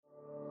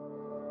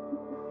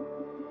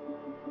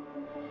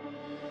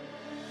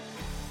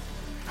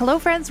Hello,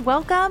 friends.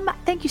 Welcome.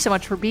 Thank you so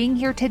much for being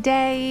here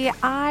today.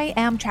 I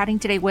am chatting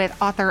today with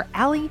author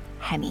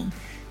Henny,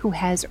 who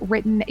has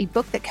written a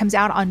book that comes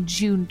out on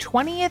June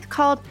 20th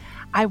called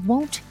I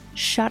Won't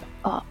Shut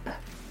Up.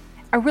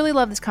 I really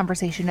love this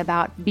conversation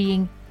about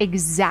being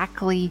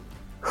exactly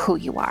who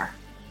you are.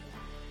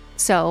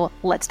 So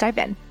let's dive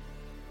in.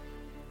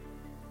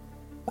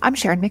 I'm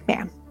Sharon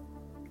McMahon,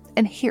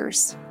 and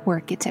here's where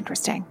it gets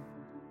interesting.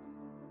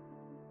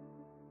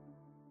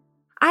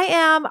 I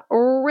am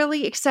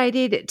really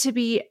excited to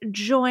be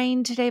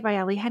joined today by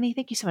Henny.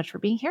 Thank you so much for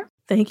being here.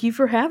 Thank you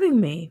for having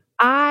me.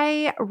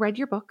 I read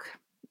your book,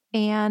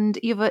 and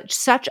you have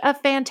such a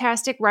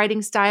fantastic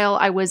writing style.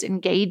 I was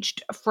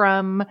engaged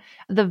from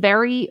the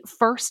very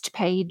first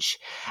page.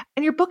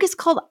 And your book is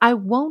called I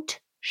Won't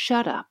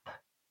Shut Up,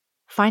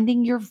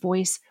 Finding Your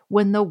Voice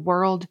When the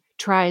World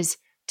Tries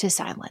to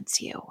Silence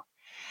You.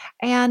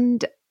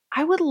 And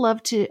I would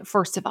love to,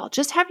 first of all,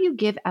 just have you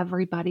give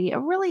everybody a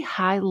really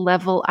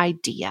high-level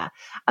idea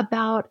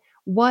about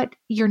what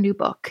your new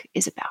book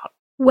is about.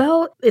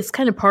 Well, it's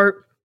kind of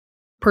part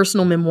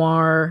personal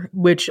memoir,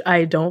 which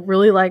I don't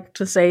really like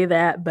to say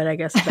that, but I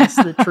guess that's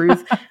the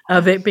truth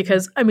of it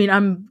because,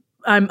 I'm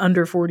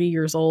under 40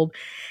 years old,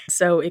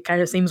 so it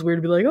kind of seems weird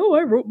to be like, oh,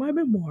 I wrote my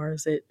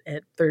memoirs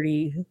at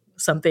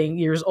 30-something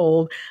years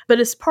old. But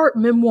it's part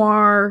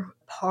memoir,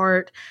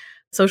 part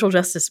social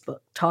justice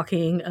book,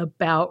 talking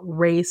about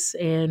race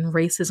and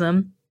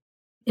racism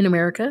in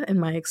America and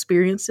my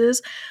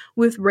experiences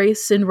with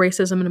race and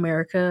racism in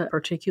America,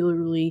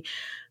 particularly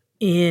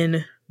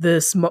in the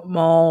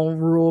small,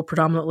 rural,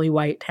 predominantly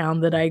white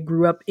town that I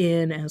grew up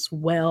in, as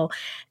well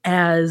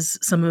as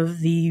some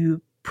of the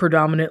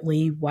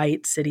predominantly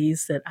white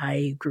cities that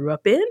I grew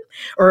up in,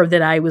 or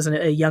that I was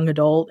a young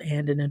adult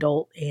and an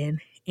adult in.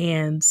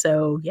 And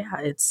so,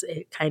 yeah,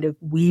 it kind of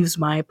weaves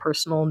my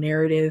personal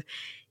narrative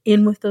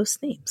in with those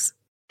themes.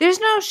 There's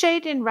no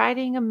shade in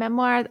writing a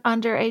memoir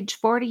under age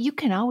 40. You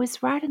can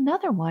always write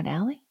another one,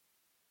 Allie.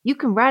 You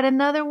can write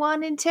another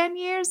one in 10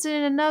 years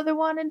and another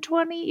one in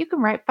 20. You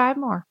can write 5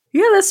 more.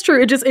 Yeah, that's true.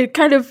 It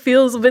kind of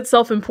feels a bit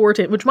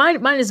self-important, which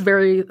mine is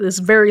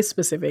very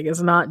specific.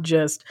 It's not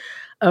just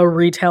a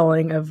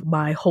retelling of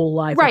my whole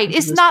life. Right.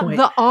 It's not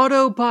the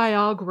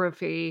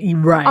autobiography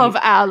of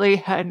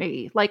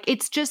Henny. Like,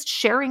 it's just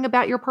sharing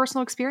about your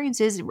personal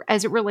experiences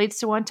as it relates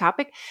to one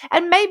topic.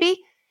 And maybe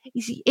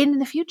in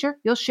the future,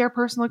 you'll share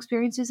personal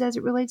experiences as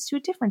it relates to a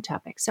different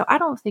topic. So I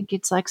don't think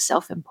it's like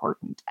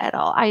self-important at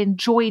all. I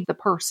enjoyed the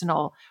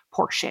personal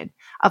portion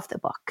of the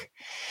book.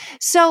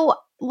 So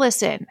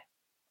listen,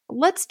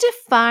 let's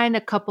define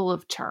a couple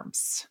of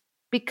terms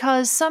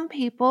because some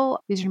people,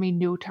 these are going to be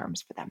new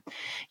terms for them.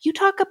 You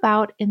talk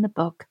about in the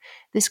book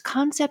this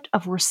concept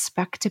of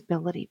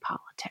respectability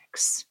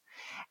politics.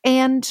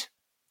 And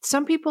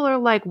some people are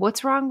like,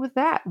 what's wrong with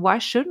that? Why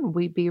shouldn't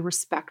we be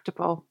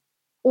respectable?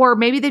 Or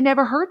maybe they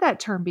never heard that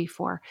term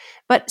before.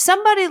 But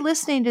somebody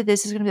listening to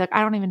this is going to be like,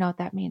 I don't even know what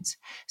that means.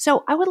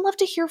 So I would love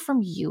to hear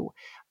from you.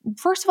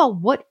 First of all,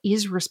 what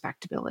is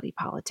respectability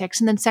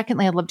politics? And then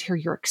secondly, I'd love to hear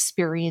your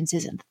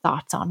experiences and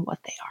thoughts on what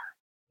they are.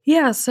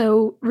 Yeah,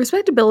 so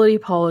respectability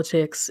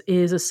politics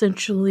is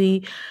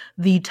essentially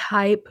the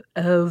type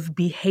of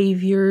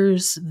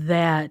behaviors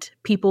that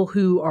people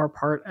who are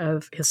part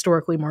of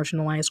historically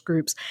marginalized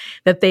groups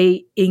that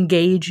they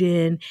engage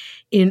in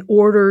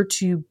order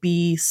to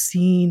be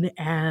seen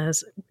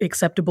as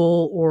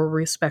acceptable or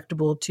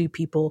respectable to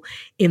people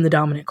in the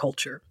dominant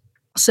culture.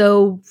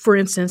 So, for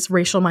instance,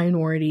 racial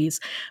minorities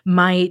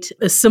might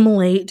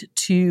assimilate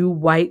to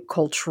white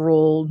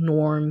cultural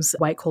norms,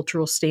 white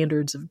cultural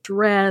standards of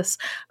dress,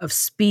 of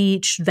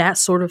speech, that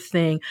sort of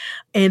thing.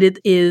 And it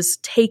is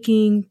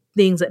taking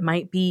things that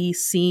might be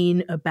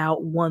seen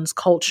about one's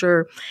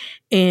culture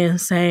and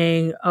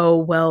saying, oh,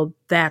 well,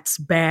 that's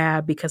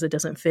bad because it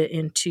doesn't fit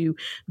into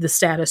the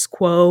status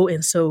quo.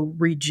 And so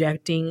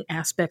rejecting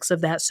aspects of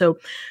that. So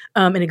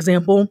an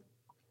example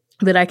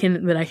that I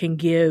can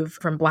give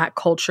from Black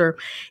culture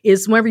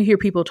is whenever you hear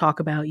people talk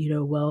about,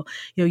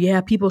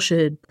 yeah, people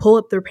should pull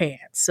up their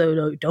pants.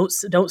 So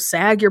don't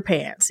sag your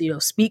pants,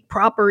 speak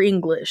proper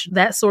English,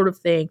 that sort of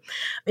thing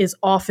is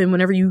often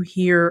whenever you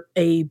hear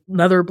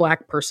another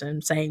Black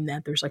person saying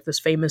that. There's like this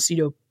famous,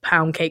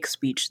 pound cake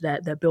speech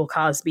that Bill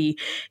Cosby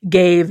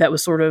gave that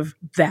was sort of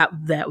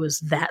that was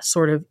that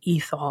sort of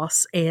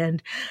ethos.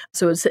 And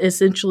so it's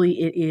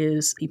essentially it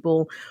is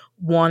people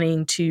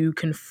wanting to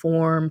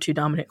conform to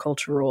dominant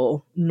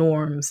cultural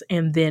norms.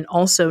 And then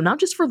also not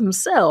just for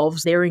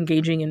themselves, they're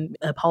engaging in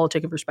a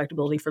politic of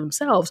respectability for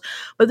themselves,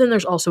 but then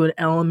there's also an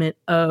element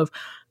of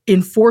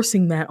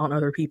enforcing that on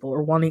other people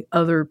or wanting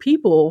other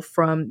people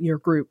from your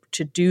group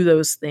to do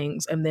those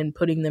things and then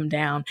putting them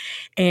down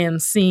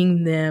and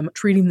seeing them,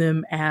 treating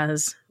them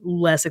as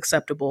less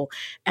acceptable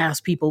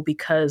as people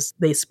because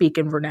they speak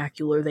in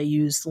vernacular, they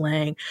use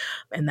slang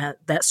and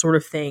that sort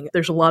of thing.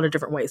 There's a lot of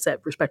different ways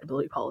that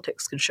respectability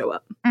politics can show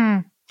up.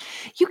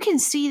 You can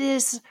see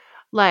this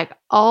like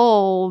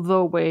all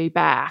the way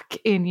back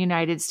in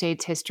United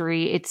States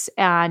history.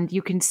 And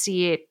you can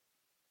see it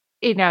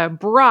in a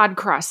broad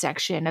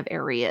cross-section of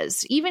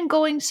areas, even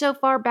going so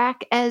far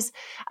back as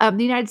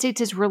the United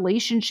States'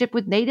 relationship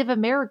with Native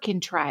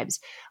American tribes.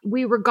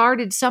 We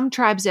regarded some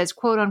tribes as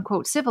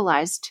quote-unquote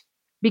civilized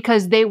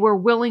because they were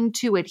willing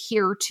to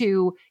adhere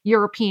to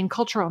European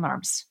cultural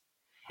norms.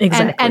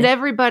 Exactly. And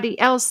everybody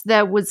else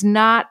that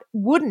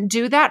wouldn't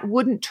do that,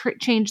 wouldn't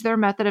change their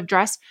method of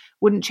dress,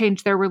 wouldn't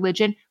change their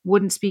religion,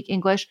 wouldn't speak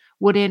English,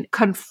 wouldn't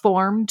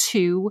conform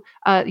to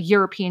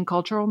European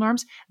cultural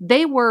norms.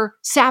 They were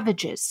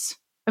savages.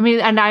 I mean,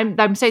 and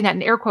I'm saying that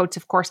in air quotes,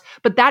 of course,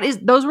 but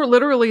those were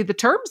literally the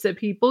terms that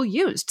people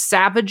used: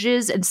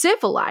 savages and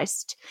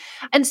civilized.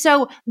 And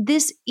so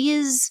this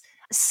is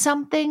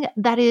something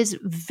that is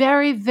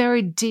very,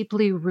 very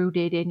deeply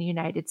rooted in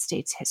United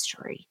States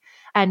history.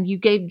 And you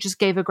just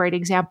gave a great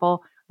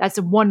example. That's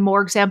one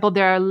more example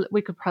there.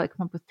 We could probably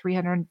come up with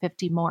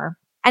 350 more.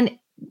 And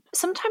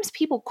sometimes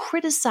people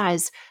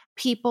criticize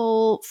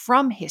people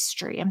from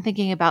history. I'm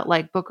thinking about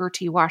like Booker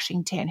T.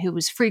 Washington, who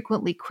was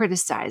frequently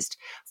criticized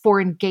for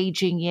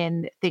engaging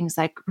in things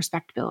like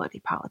respectability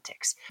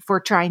politics, for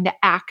trying to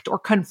act or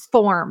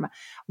conform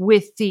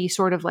with the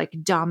sort of like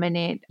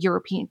dominant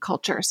European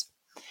cultures.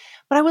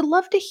 But I would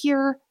love to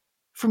hear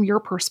from your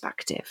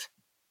perspective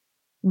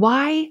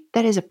why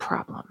that is a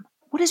problem.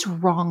 What is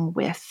wrong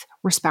with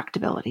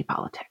respectability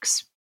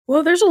politics?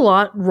 Well, there's a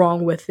lot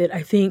wrong with it.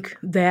 I think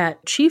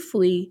that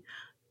chiefly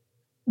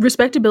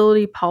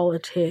respectability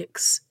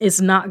politics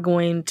is not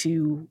going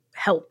to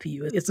help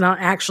you. It's not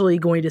actually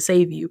going to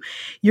save you.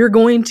 You're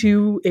going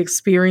to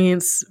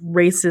experience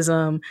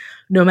racism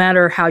no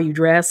matter how you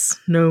dress,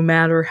 no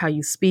matter how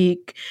you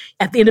speak.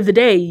 At the end of the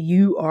day,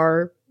 you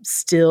are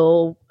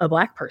still a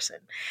Black person.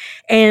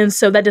 And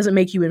so that doesn't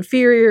make you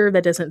inferior,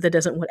 that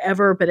doesn't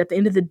whatever, but at the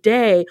end of the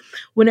day,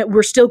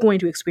 we're still going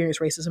to experience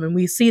racism, and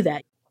we see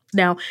that.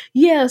 Now,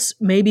 yes,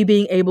 maybe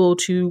being able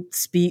to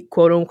speak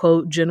quote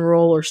unquote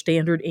general or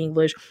standard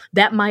English,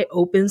 that might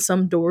open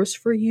some doors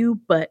for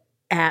you, but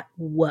at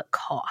what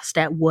cost?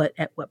 At what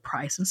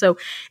price? And so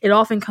it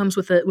often comes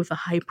with a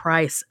high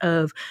price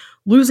of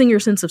losing your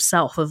sense of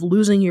self, of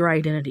losing your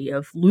identity,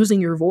 of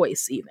losing your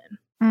voice even.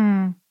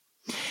 Mm.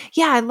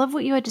 Yeah, I love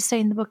what you had to say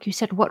in the book. You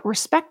said what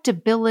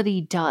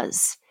respectability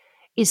does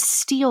is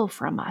steal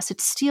from us.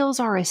 It steals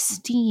our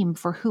esteem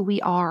for who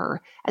we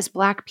are as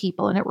Black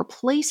people, and it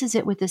replaces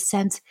it with a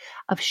sense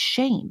of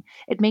shame.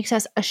 It makes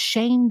us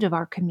ashamed of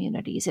our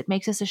communities. It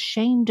makes us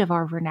ashamed of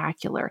our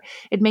vernacular.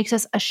 It makes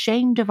us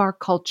ashamed of our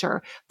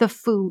culture, the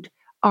food,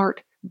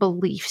 art,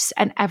 beliefs,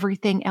 and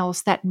everything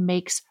else that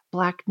makes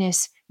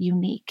Blackness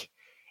unique.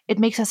 It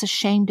makes us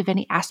ashamed of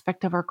any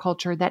aspect of our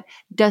culture that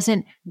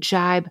doesn't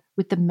jibe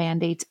with the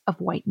mandates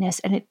of whiteness.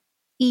 And it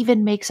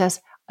even makes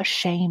us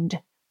ashamed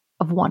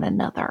of one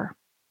another.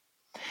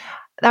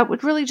 That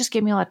would really just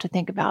give me a lot to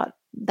think about.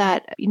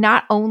 That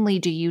not only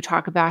do you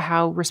talk about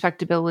how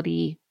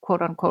respectability,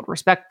 quote unquote,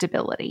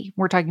 respectability,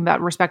 we're talking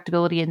about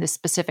respectability in this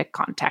specific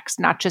context,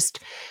 not just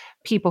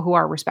people who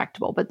are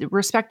respectable, but the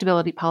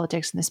respectability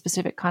politics in this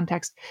specific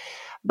context,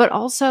 but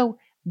also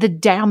the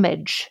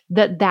damage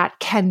that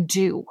can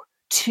do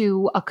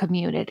to a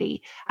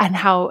community and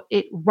how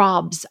it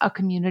robs a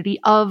community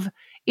of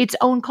its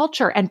own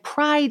culture and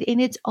pride in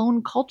its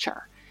own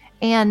culture.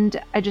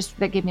 And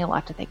that gave me a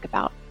lot to think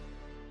about.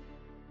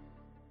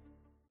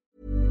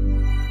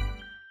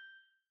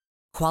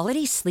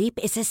 Quality sleep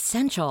is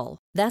essential.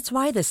 That's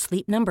why the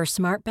Sleep Number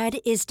Smart Bed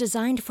is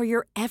designed for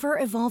your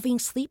ever-evolving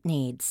sleep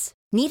needs.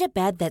 Need a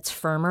bed that's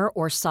firmer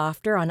or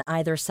softer on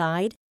either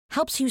side?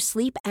 Helps you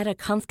sleep at a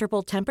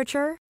comfortable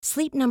temperature?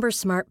 Sleep Number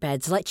Smart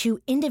Beds let you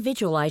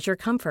individualize your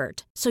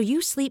comfort, so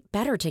you sleep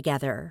better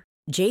together.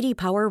 J.D.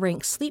 Power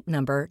ranks Sleep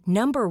Number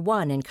number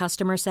 1 in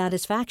customer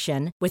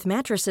satisfaction with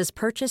mattresses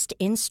purchased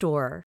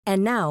in-store.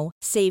 And now,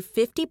 save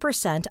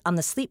 50% on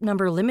the Sleep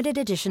Number Limited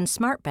Edition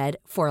Smart Bed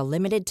for a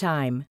limited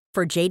time.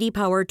 For J.D.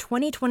 Power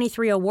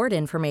 2023 award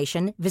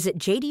information, visit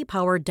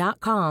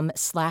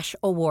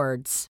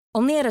jdpower.com/awards.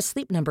 Only at a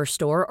Sleep Number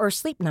store or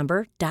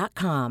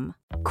sleepnumber.com.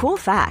 Cool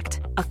fact,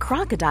 a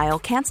crocodile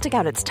can't stick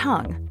out its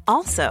tongue.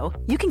 Also,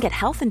 you can get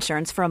health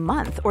insurance for a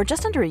month or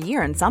just under a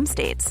year in some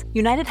states.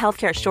 United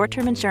Healthcare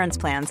short-term insurance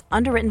plans,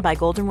 underwritten by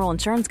Golden Rule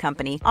Insurance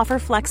Company, offer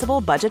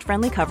flexible,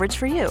 budget-friendly coverage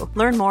for you.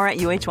 Learn more at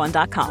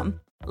uh1.com.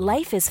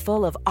 Life is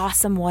full of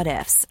awesome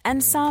what-ifs,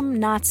 and some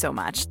not so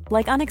much,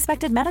 like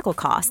unexpected medical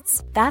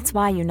costs. That's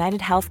why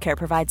United Healthcare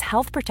provides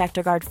Health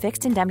Protector Guard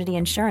fixed indemnity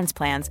insurance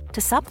plans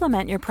to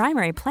supplement your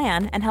primary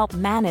plan and help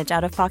manage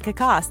out-of-pocket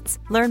costs.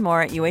 Learn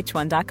more at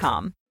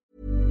uh1.com.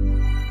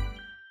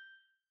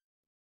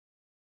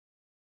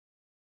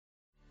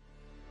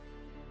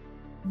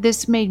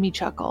 This made me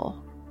chuckle.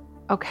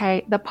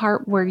 Okay, the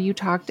part where you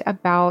talked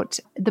about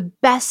the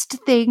best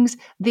things,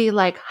 the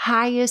like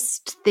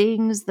highest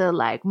things, the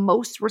like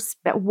most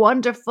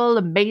wonderful,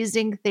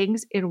 amazing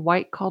things in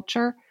white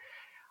culture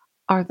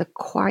are the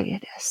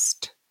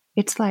quietest.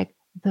 It's like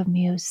the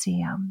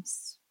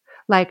museums,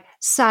 like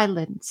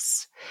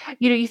silence.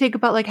 You think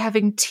about like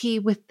having tea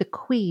with the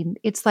queen.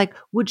 It's like,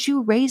 would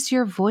you raise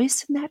your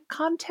voice in that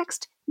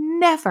context?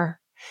 Never.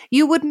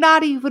 You would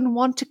not even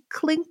want to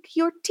clink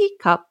your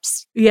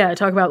teacups. Yeah,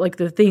 talk about like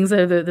the things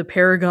that are the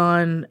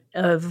paragon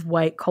of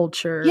white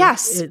culture.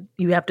 Yes.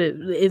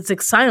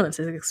 Silence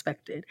is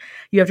expected.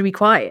 You have to be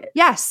quiet.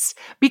 Yes.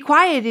 Be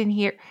quiet in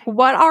here.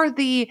 What are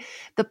the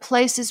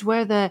places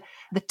where the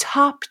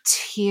top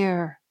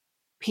tier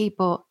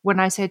people, when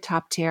I say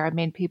top tier, I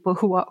mean people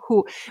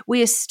who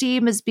we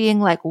esteem as being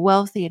like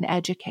wealthy and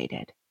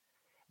educated.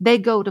 They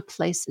go to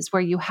places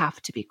where you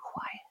have to be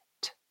quiet.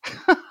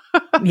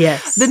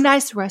 Yes. The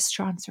nice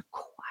restaurants are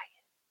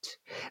quiet.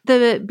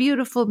 The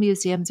beautiful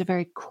museums are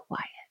very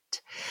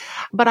quiet.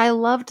 But I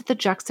loved the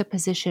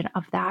juxtaposition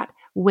of that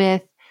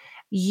with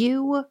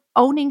you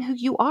owning who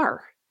you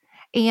are.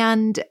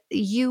 And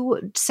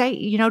you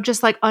say,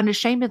 just like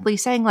unashamedly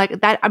saying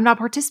like that, I'm not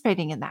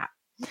participating in that.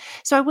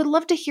 So I would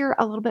love to hear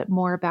a little bit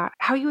more about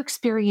how you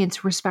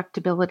experience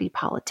respectability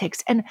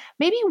politics and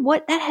maybe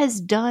what that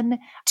has done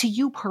to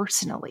you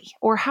personally,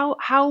 or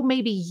how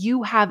maybe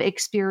you have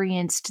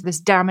experienced this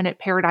dominant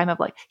paradigm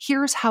of like,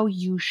 here's how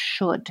you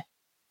should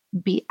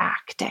be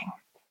acting.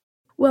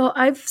 Well,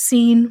 I've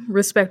seen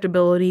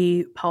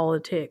respectability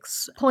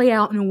politics play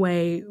out in a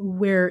way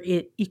where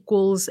it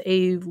equals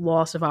a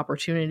loss of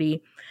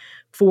opportunity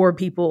for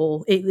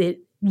people. It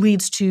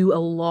leads to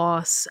a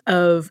loss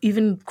of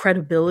even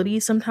credibility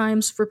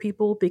sometimes for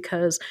people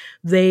because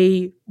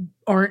they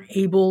aren't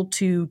able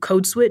to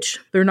code switch.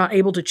 They're not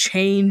able to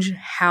change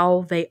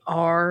how they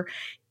are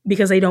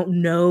because they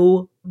don't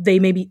know. They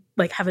maybe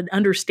like have an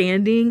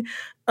understanding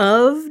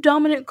of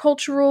dominant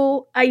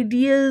cultural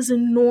ideas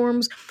and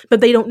norms, but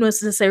they don't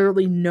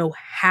necessarily know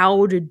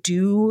how to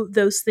do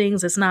those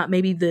things. It's not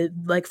maybe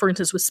like for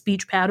instance with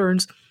speech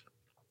patterns,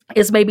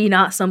 it's maybe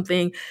not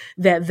something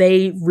that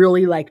they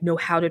really like know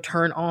how to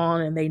turn on,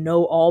 and they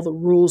know all the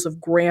rules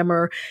of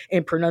grammar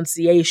and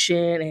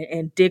pronunciation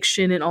and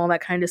diction and all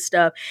that kind of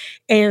stuff.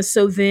 And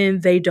so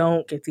then they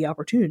don't get the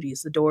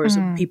opportunities, the doors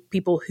of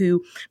people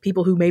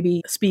who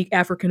maybe speak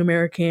African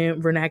American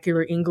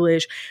vernacular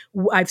English.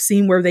 I've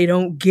seen where they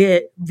don't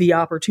get the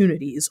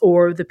opportunities,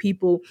 or the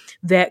people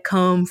that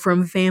come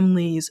from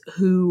families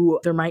who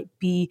there might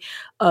be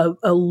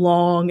a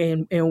long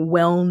and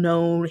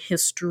well-known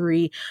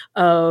history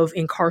of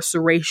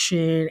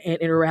incarceration and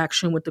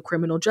interaction with the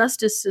criminal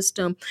justice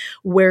system,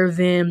 where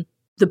then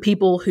the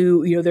people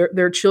who,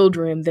 their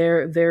children,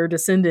 their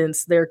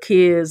descendants, their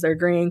kids, their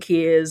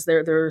grandkids,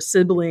 their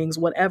siblings,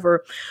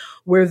 whatever,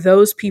 where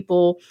those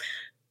people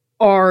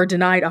are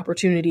denied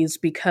opportunities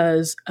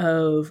because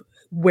of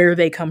where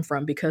they come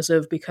from, because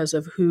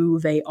of who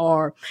they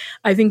are.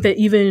 I think that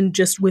even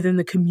just within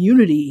the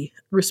community,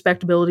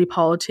 respectability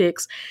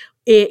politics,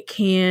 it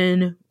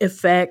can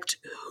affect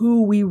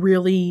who we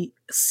really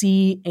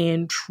see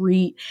and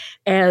treat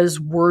as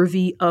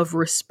worthy of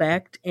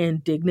respect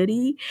and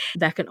dignity.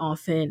 That can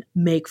often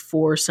make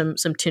for some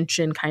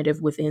tension kind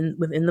of within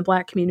the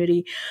Black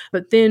community.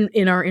 But then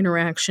in our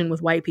interaction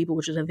with white people,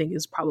 which I think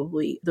is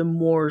probably the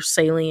more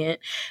salient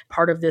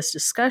part of this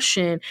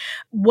discussion,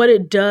 what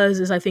it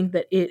does is I think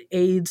that it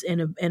aids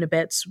and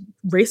abets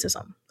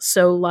racism.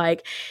 So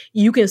like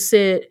you can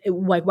sit,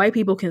 like white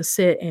people can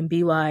sit and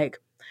be like,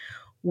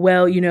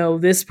 well,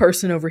 this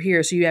person over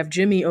here. So you have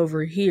Jimmy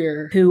over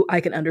here, who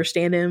I can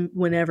understand him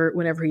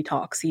whenever he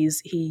talks. He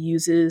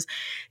uses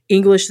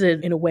English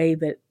in a way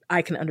that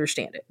I can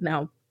understand it.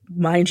 Now,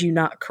 mind you,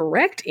 not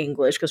correct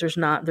English, because there's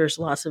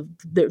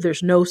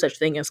no such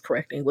thing as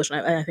correct English.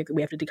 And I think that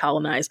we have to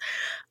decolonize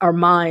our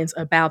minds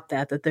about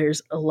that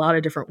there's a lot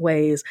of different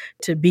ways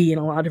to be and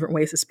a lot of different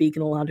ways to speak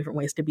and a lot of different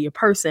ways to be a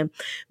person.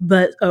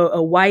 But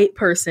a white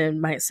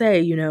person might say,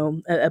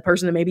 a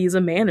person that maybe is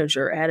a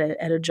manager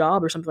at a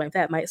job or something like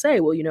that might say,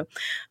 well,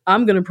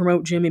 I'm going to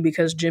promote Jimmy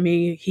because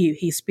Jimmy,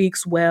 he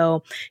speaks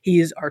well,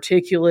 he's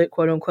articulate,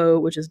 quote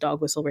unquote, which is dog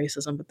whistle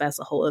racism, but that's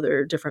a whole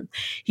other different.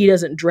 He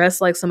doesn't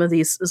dress like some of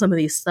these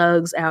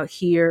thugs out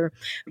here.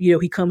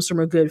 He comes from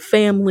a good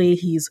family.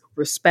 He's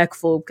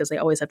respectful, because they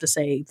always have to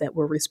say that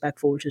we're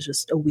respectful, which is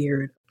just a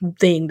weird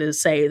thing to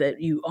say,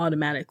 that you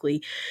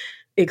automatically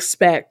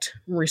expect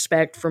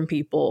respect from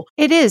people.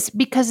 It is,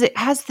 because it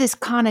has this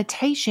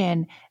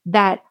connotation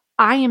that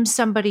I am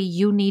somebody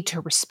you need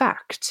to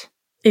respect.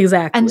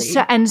 Exactly.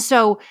 And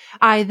so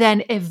I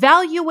then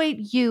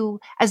evaluate you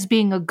as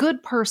being a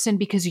good person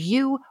because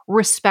you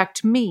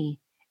respect me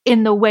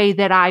in the way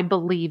that I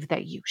believe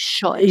that you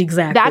should.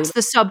 Exactly. That's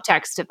the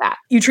subtext of that.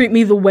 You treat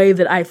me the way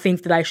that I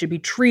think that I should be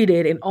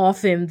treated, and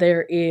often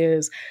there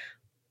is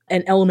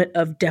an element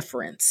of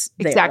deference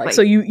there. Exactly. Like,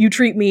 so you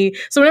treat me,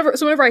 so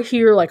whenever I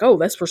hear like, oh,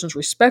 this person's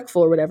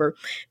respectful or whatever,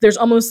 there's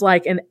almost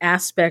like an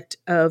aspect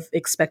of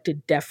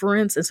expected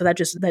deference. And so that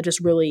just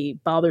really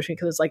bothers me,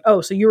 because it's like, oh,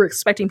 so you're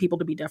expecting people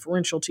to be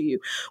deferential to you.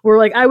 Where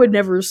like I would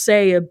never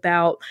say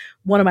about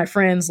one of my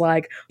friends,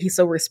 like, he's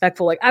so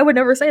respectful. Like I would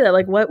never say that.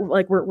 Like what?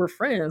 Like we're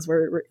friends.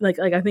 We're like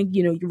I think,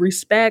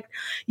 respect,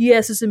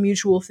 yes, it's a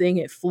mutual thing.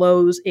 It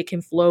flows. It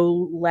can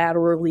flow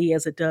laterally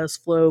as it does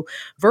flow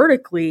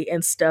vertically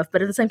and stuff.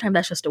 But at the same time,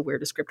 that's just a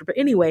weird descriptor. But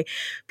anyway,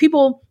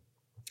 people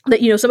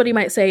that, somebody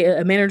might say,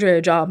 a manager at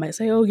a job might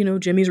say, oh,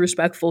 Jimmy's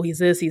respectful. He's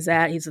this, he's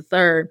that, he's a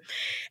third,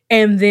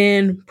 and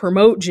then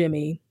promote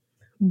Jimmy.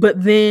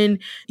 But then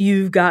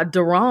you've got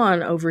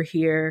Duran over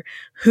here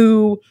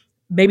who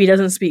maybe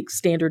doesn't speak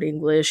standard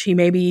English. He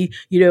maybe,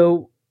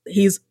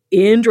 he's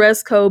in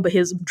dress code, but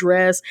his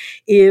dress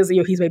is,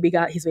 he's maybe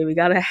got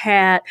a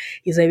hat,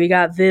 he's maybe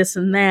got this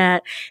and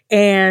that.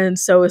 And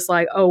so it's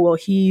like, oh, well,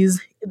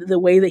 he's the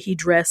way that he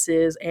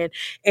dresses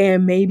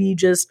and maybe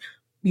just,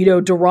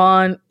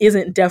 Duran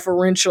isn't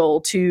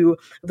deferential to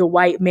the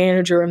white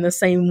manager in the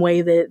same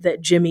way that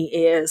Jimmy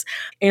is.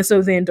 And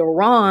so then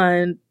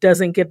Duran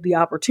doesn't get the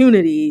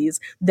opportunities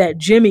that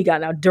Jimmy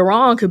got. Now,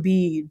 Duran could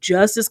be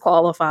just as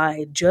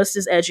qualified, just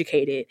as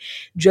educated,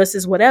 just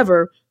as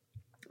whatever.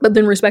 But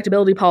then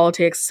respectability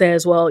politics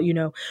says, well,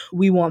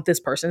 we want this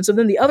person. So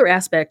then the other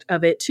aspect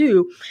of it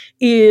too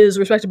is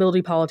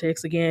respectability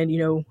politics. Again,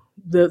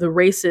 the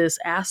racist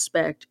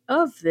aspect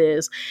of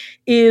this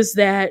is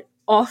that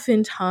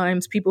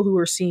oftentimes people who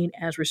are seen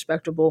as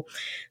respectable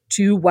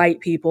to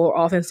white people are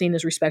often seen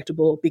as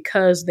respectable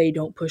because they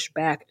don't push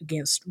back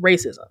against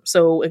racism.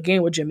 So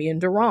again, with Jimmy and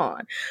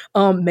Duran,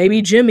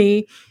 maybe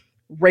Jimmy,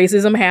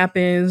 racism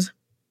happens.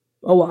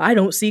 Oh, well, I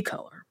don't see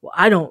color. Well,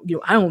 I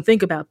don't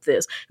think about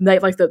this.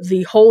 Like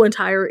the whole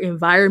entire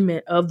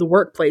environment of the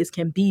workplace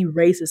can be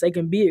racist. They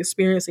can be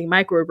experiencing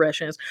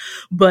microaggressions,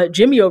 but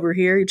Jimmy over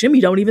here, Jimmy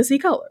don't even see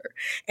color.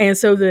 And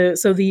so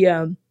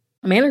the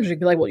manager could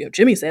be like, well,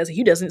 Jimmy says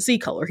he doesn't see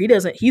color.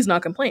 He's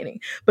not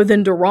complaining. But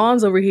then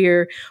Duran's over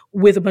here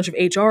with a bunch of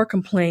HR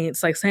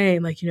complaints, like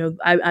saying like,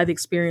 I've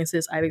experienced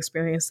this, I've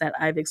experienced that,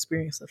 I've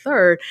experienced the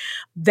third.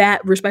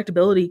 That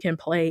respectability can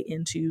play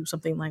into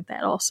something like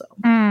that also.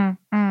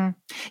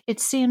 It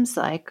seems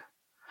like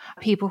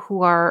people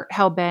who are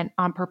hell-bent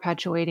on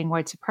perpetuating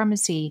white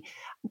supremacy,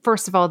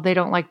 first of all, they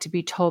don't like to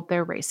be told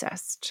they're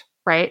racist,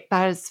 right?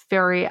 That is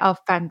very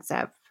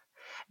offensive.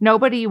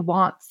 Nobody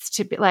wants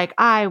to be like,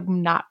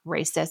 I'm not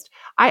racist.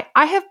 I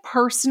have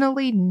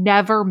personally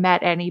never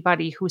met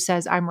anybody who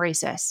says I'm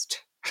racist.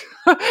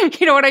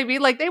 You know what I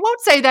mean? Like they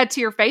won't say that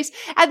to your face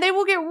and they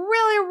will get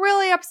really,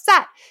 really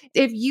upset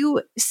if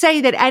you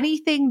say that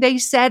anything they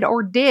said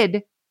or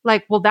did,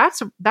 like, well,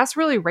 that's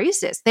really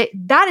racist.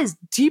 That is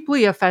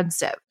deeply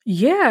offensive.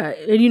 Yeah.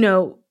 And,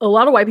 a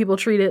lot of white people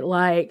treat it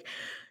like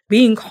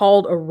being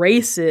called a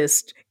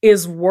racist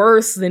is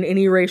worse than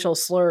any racial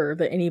slur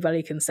that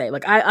anybody can say.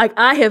 Like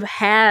I have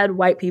had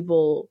white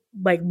people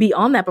like be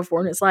on that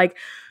before, and it's like,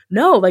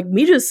 no, like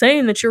me just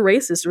saying that you're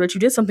racist or that you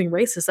did something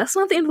racist, that's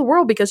not the end of the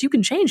world because you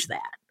can change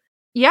that.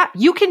 Yeah,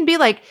 you can be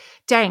like,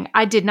 dang,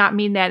 I did not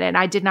mean that and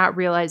I did not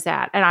realize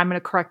that, and I'm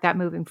going to correct that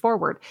moving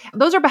forward.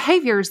 Those are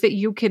behaviors that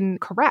you can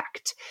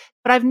correct.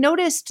 But I've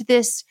noticed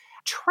this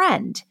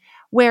trend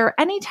where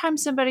anytime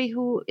somebody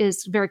who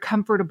is very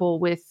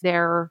comfortable with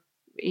their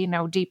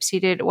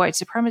deep-seated white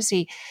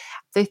supremacy,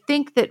 they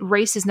think that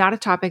race is not a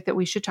topic that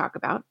we should talk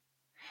about.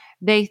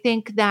 They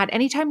think that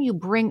anytime you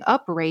bring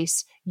up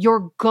race,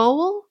 your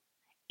goal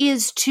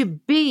is to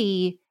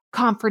be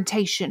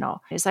confrontational.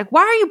 It's like,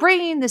 why are you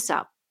bringing this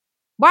up?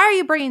 Why are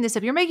you bringing this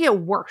up? You're making it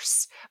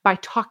worse by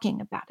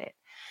talking about it.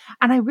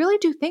 And I really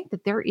do think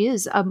that there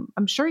is,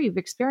 I'm sure you've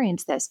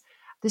experienced this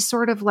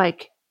sort of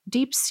like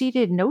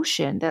deep-seated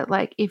notion that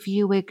like, if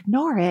you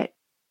ignore it,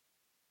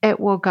 it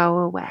will go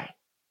away.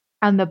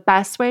 And the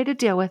best way to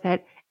deal with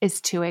it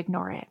is to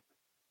ignore it.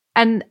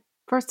 And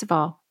first of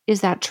all,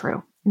 is that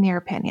true in your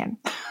opinion?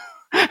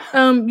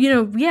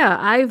 Yeah,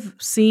 I've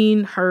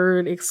seen,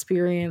 heard,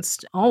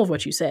 experienced all of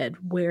what you said,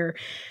 where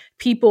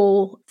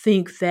people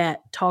think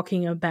that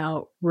talking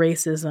about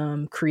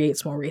racism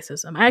creates more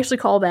racism. I actually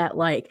call that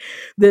like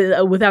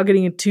without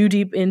getting too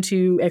deep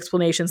into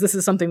explanations. This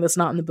is something that's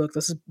not in the book.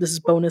 This is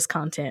bonus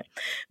content,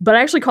 but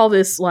I actually call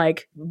this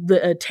like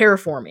the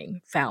terraforming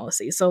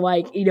fallacy. So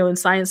like, in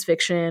science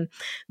fiction,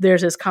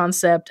 there's this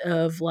concept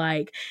of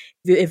like,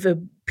 if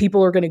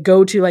people are going to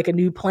go to like a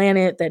new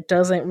planet that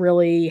doesn't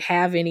really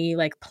have any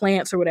like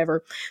plants or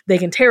whatever, they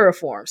can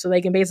terraform. So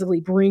they can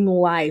basically bring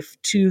life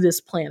to this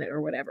planet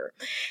or whatever.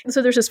 And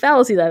so there's this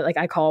fallacy that like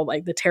I call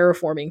like the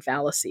terraforming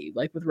fallacy,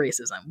 like with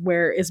racism,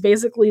 where it's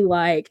basically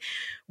like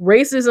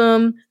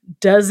racism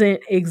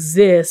doesn't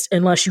exist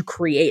unless you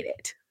create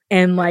it.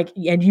 And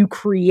you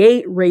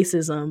create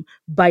racism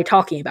by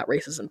talking about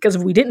racism. Because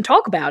if we didn't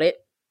talk about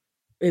it,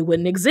 it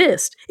wouldn't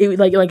exist. It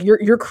like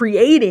you're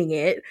creating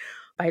it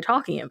by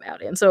talking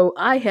about it. And so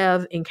I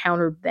have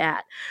encountered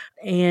that.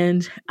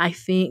 And I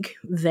think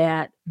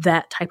that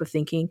type of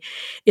thinking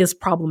is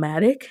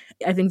problematic.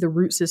 I think the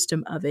root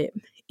system of it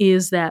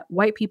is that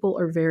white people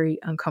are very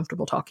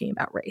uncomfortable talking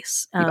about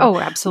race.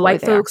 Absolutely.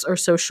 White folks are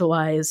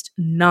socialized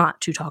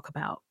not to talk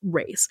about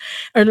race.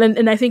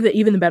 And I think that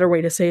even the better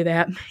way to say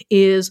that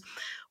is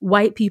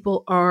white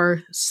people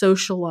are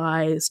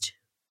socialized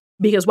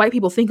because white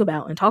people think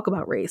about and talk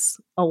about race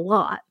a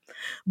lot,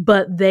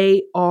 but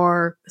they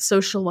are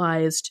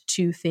socialized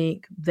to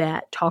think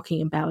that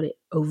talking about it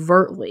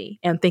overtly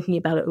and thinking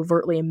about it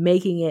overtly and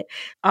making it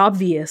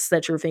obvious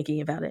that you're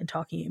thinking about it and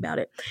talking about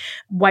it.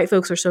 White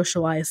folks are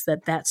socialized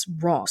that that's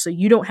wrong. So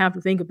you don't have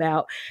to think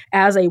about,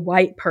 as a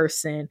white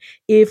person,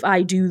 if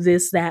I do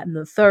this, that, and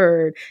the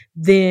third,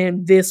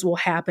 then this will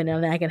happen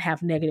and I can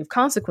have negative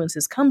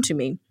consequences come to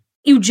me.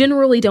 You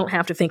generally don't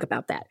have to think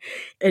about that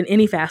in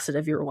any facet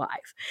of your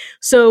life.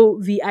 So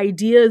the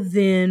idea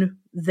then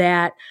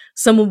that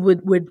someone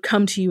would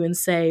come to you and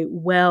say,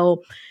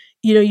 well,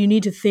 you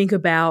need to think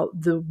about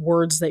the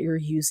words that you're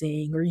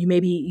using, or you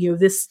maybe,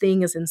 this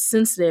thing is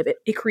insensitive.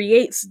 It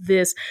creates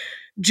this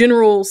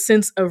general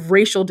sense of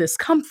racial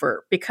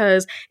discomfort,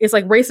 because it's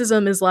like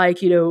racism is like,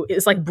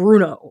 it's like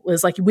Bruno.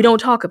 It's like, we don't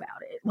talk about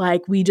it.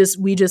 Like we just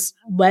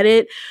let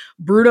it.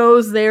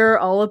 Bruno's there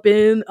all up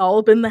in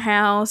the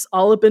house,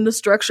 all up in the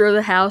structure of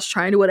the house,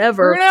 trying to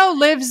whatever. Bruno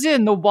lives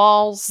in the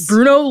walls.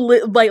 Bruno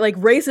like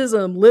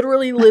racism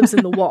literally lives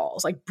in the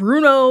walls. Like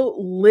Bruno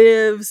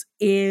lives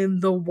in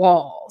the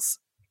walls.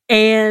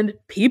 And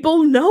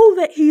people know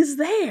that he's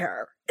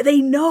there. They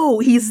know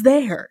he's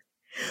there.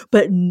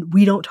 But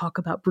we don't talk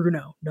about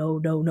Bruno.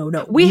 No.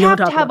 We have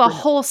to have a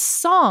whole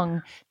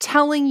song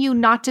telling you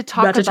not to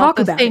talk about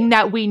the thing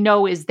that we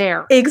know is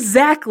there.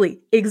 Exactly.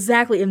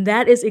 And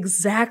that is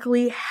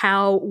exactly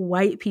how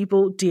white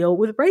people deal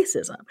with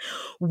racism.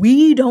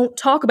 We don't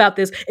talk about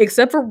this,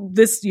 except for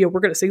this, we're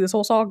going to sing this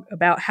whole song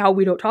about how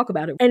we don't talk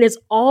about it. And it's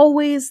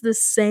always the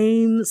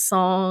same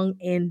song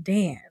and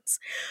dance.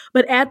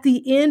 But at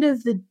the end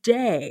of the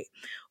day,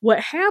 what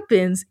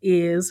happens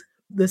is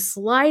the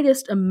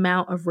slightest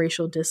amount of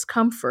racial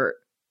discomfort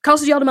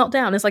causes y'all to melt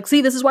down. It's like,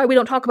 see, this is why we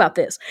don't talk about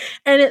this.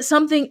 And it's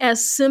something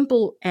as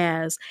simple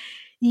as,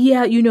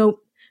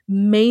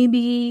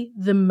 maybe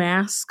the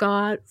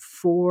mascot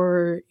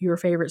for your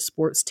favorite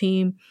sports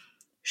team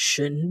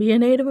shouldn't be a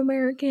Native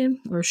American,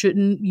 or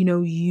shouldn't,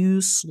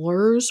 use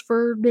slurs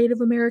for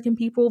Native American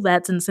people.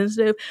 That's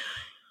insensitive.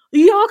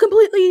 Y'all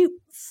completely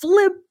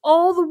flip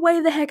all the way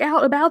the heck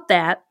out about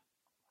that.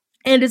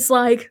 And it's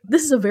like,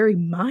 this is a very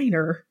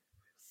minor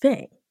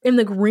thing. In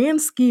the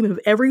grand scheme of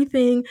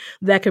everything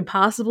that could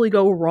possibly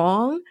go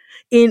wrong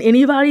in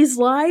anybody's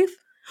life,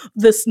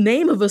 this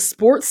name of a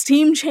sports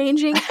team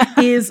changing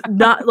is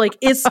not like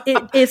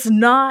it's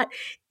not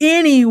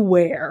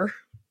anywhere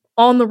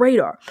on the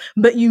radar.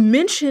 But you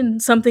mention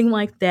something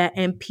like that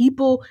and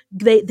people,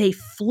 they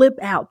flip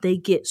out. They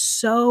get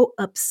so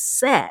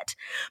upset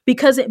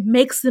because it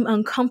makes them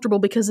uncomfortable,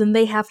 because then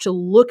they have to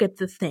look at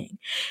the thing.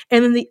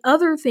 And then the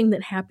other thing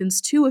that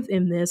happens too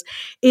within this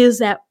is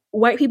that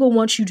white people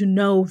want you to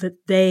know that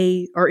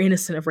they are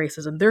innocent of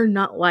racism. They're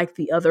not like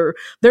the other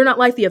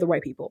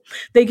white people.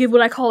 They give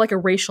what I call like a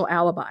racial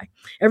alibi.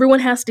 Everyone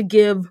has to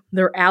give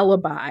their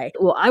alibi.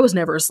 Well, I was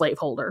never a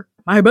slaveholder.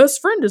 My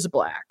best friend is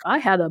black. I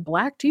had a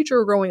black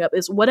teacher growing up.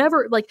 It's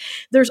whatever. Like,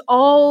 there's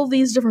all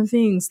these different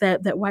things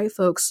that white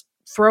folks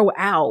throw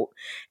out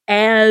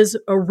as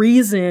a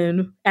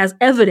reason, as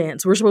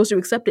evidence. We're supposed to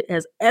accept it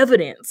as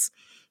evidence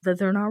that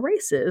they're not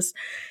racist.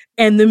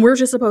 And then we're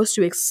just supposed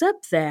to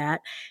accept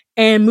that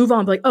and move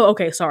on. Like, oh,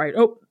 okay, sorry.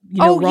 Oh,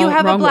 wrong, you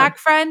have a black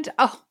friend?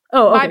 Oh,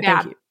 my okay,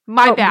 bad. Thank you.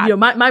 My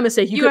bad. My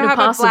mistake. You couldn't have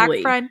possibly.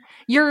 A black friend.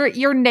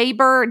 Your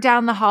neighbor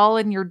down the hall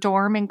in your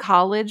dorm in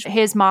college,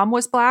 his mom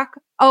was black.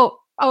 Oh,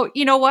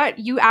 you know what?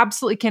 You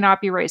absolutely cannot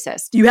be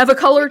racist. You have a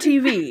color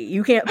TV.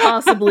 You can't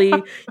possibly.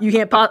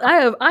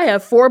 I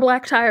have 4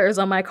 black tires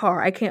on my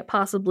car. I can't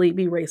possibly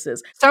be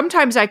racist.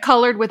 Sometimes I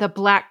colored with a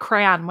black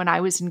crayon when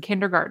I was in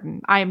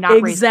kindergarten. I am not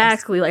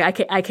exactly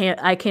racist. Like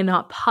I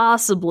cannot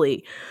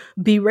possibly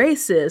be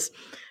racist.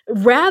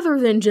 Rather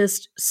than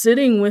just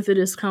sitting with the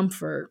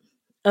discomfort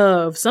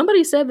of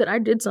somebody said that I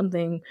did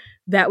something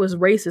that was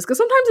racist. Because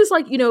sometimes it's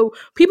like,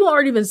 people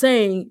aren't even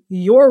saying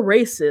you're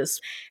racist,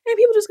 and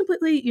people just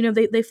completely,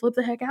 they flip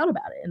the heck out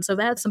about it. And so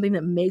that's something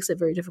that makes it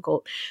very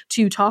difficult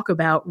to talk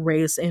about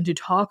race and to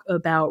talk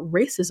about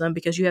racism,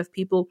 because you have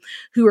people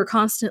who are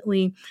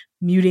constantly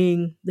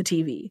muting the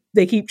TV.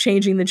 They keep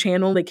changing the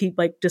channel. They keep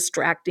like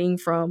distracting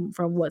from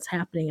what's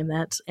happening.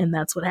 And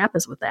that's what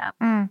happens with that.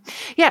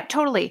 Yeah,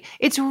 totally.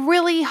 It's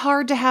really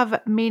hard to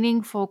have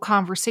meaningful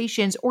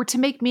conversations or to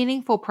make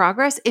meaningful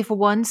progress if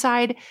one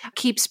side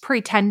keeps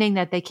pretending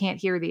that they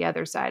can't hear the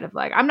other side of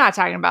like, I'm not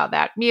talking about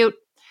that. Mute.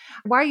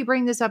 Why are you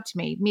bringing this up to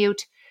me?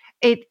 Mute.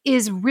 It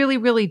is really,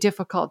 really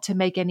difficult to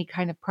make any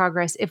kind of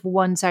progress if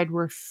one side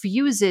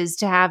refuses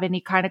to have any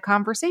kind of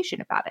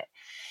conversation about it.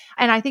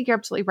 And I think you're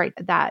absolutely right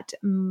that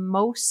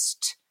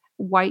most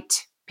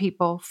white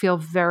people feel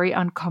very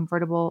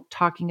uncomfortable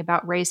talking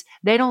about race.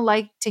 They don't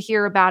like to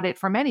hear about it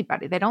from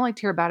anybody. They don't like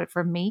to hear about it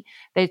from me.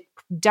 They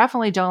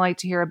definitely don't like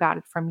to hear about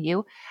it from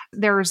you.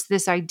 There's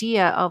this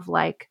idea of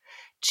like,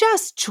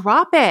 just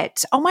drop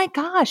it. Oh my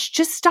gosh,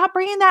 just stop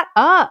bringing that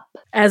up.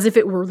 As if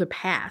it were the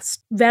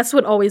past. That's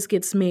what always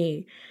gets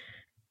me.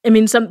 I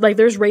mean,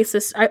 there's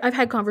racist. I've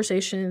had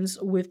conversations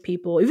with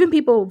people, even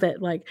people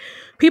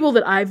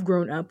that I've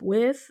grown up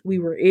with. We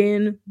were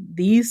in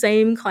the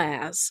same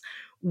class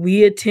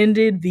We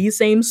attended the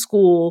same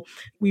school.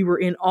 We were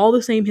in all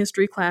the same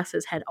history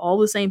classes, had all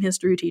the same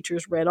history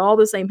teachers, read all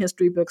the same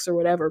history books or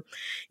whatever.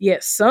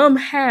 Yet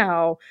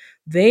somehow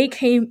they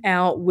came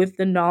out with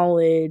the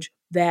knowledge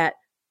that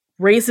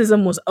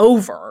racism was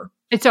over.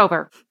 It's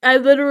over. I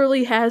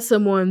literally had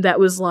someone that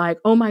was like,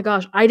 oh my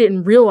gosh, I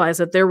didn't realize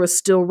that there was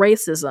still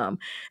racism.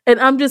 And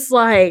I'm just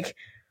like,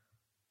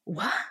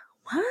 what?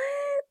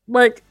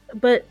 Like,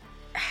 but,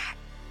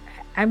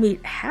 I mean,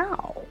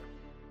 how?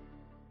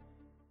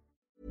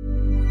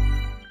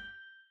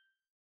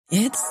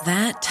 It's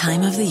that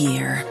time of the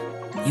year.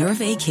 Your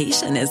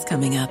vacation is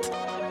coming up.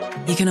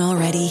 You can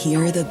already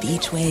hear the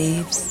beach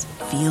waves,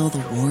 feel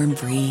the warm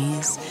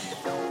breeze,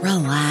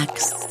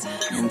 relax,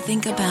 and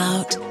think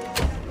about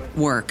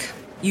work.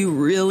 You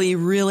really,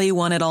 really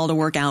want it all to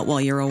work out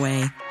while you're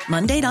away.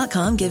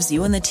 Monday.com gives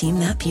you and the team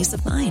that peace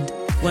of mind.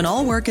 When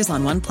all work is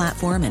on one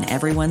platform and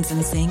everyone's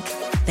in sync,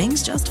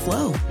 things just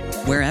flow.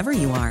 Wherever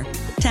you are,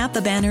 tap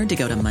the banner to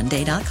go to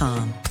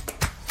Monday.com.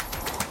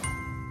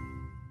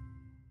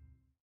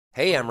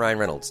 Hey, I'm Ryan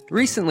Reynolds.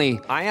 Recently,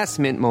 I asked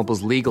Mint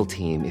Mobile's legal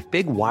team if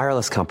big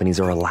wireless companies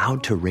are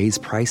allowed to raise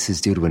prices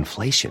due to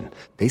inflation.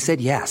 They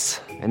said yes.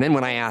 And then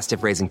when I asked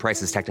if raising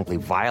prices technically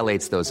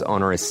violates those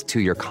onerous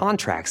two-year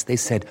contracts, they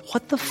said,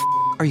 what the f***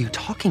 are you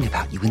talking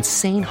about, you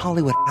insane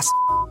Hollywood ass f-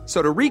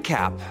 So to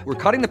recap, we're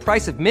cutting the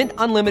price of Mint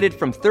Unlimited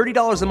from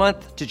 $30 a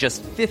month to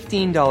just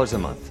 $15 a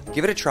month.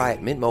 Give it a try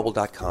at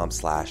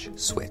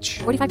mintmobile.com/switch.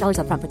 $45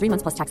 up front for 3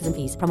 months plus taxes and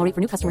fees. Promo rate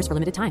for new customers for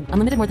limited time.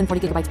 Unlimited more than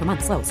 40 gigabytes per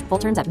month. Slows full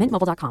terms at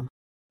mintmobile.com.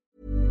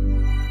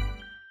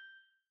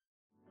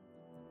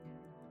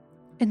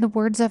 In the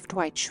words of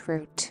Dwight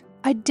Schrute,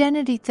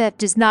 identity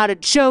theft is not a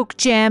joke,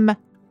 Jim.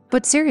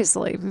 But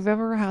seriously, if you've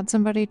ever had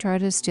somebody try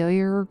to steal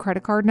your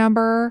credit card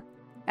number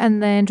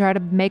and then try to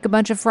make a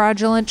bunch of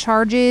fraudulent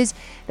charges,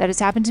 that has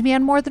happened to me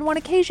on more than one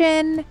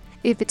occasion.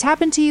 If it's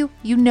happened to you,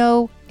 you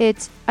know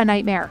it's a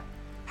nightmare.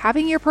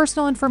 Having your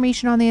personal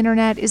information on the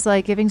internet is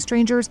like giving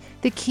strangers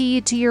the key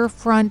to your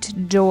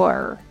front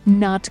door.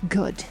 Not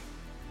good.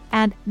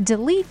 And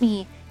Delete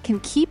Me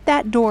can keep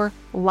that door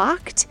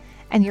locked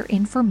and your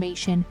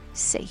information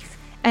safe.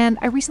 And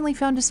I recently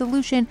found a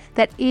solution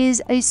that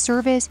is a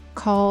service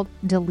called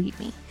Delete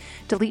Me.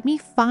 Delete Me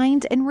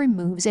finds and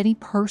removes any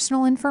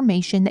personal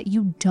information that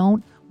you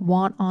don't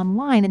want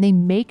online, and they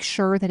make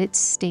sure that it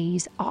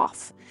stays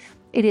off.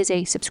 It is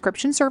a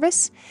subscription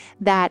service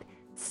that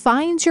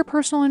finds your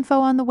personal info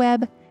on the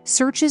web,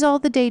 searches all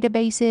the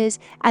databases,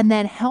 and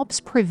then helps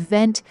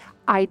prevent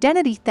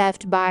identity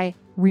theft by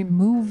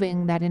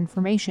removing that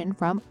information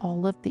from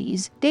all of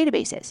these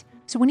databases.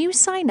 So when you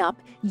sign up,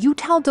 you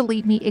tell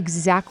Delete Me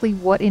exactly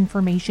what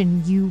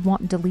information you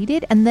want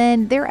deleted, and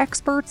then their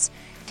experts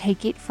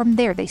take it from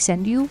there. They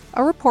send you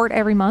a report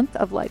every month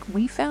of like,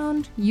 we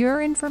found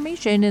your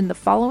information in the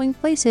following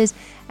places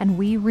and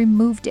we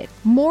removed it.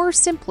 More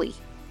simply,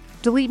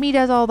 Delete Me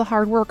does all the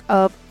hard work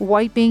of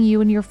wiping you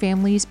and your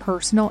family's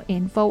personal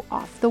info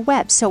off the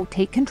web. So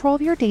take control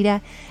of your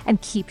data and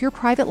keep your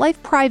private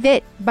life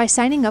private by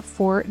signing up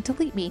for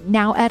Delete Me,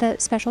 now at a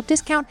special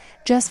discount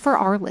just for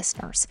our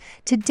listeners.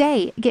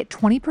 Today, get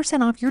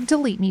 20% off your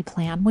Delete Me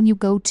plan when you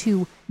go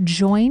to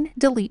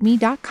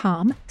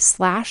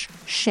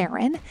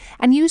joindeleteme.com/Sharon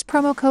and use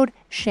promo code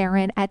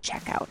Sharon at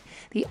checkout.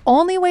 The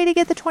only way to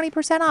get the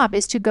 20% off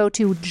is to go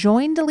to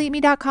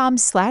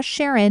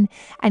joindeleteme.com/Sharon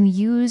and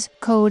use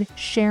code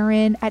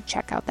Sharon at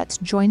checkout. That's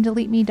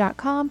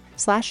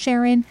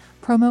joindeleteme.com/Sharon,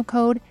 promo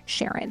code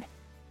Sharon.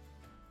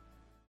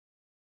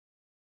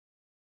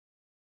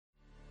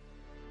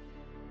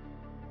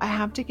 I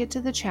have to get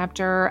to the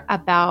chapter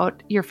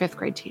about your 5th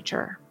grade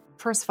teacher.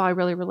 First of all, I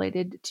really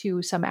related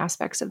to some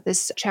aspects of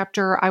this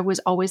chapter. I was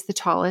always the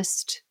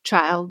tallest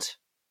child.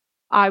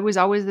 I was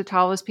always the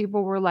tallest.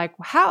 People were like,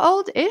 how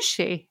old is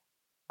she?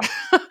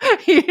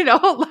 Even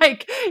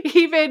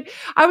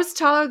I was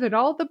taller than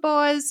all the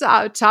boys,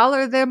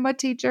 taller than my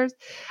teachers.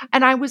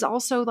 And I was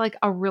also like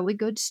a really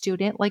good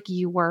student like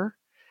you were.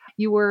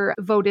 You were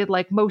voted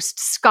like most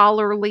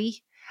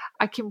scholarly.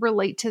 I can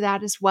relate to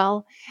that as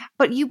well.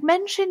 But you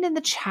mentioned in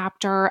the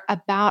chapter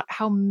about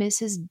how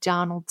Mrs.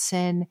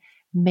 Donaldson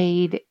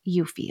made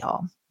you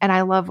feel. And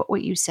I love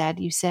what you said.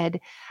 You said,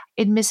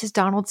 in Mrs.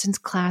 Donaldson's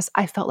class,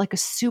 I felt like a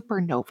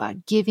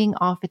supernova giving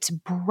off its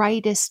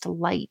brightest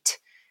light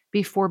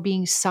before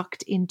being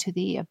sucked into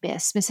the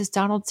abyss. Mrs.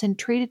 Donaldson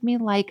treated me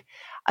like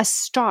a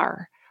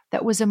star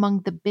that was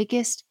among the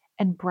biggest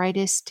and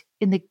brightest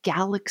in the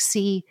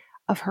galaxy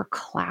of her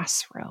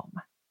classroom.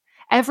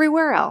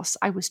 Everywhere else,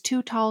 I was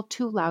too tall,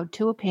 too loud,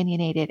 too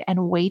opinionated,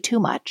 and way too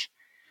much.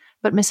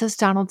 But Mrs.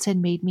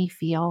 Donaldson made me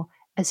feel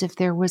as if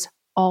there was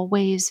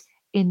always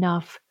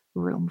enough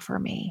room for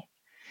me.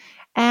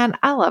 And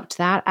I loved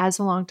that as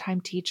a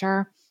longtime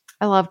teacher.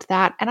 I loved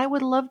that. And I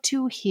would love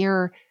to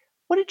hear,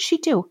 what did she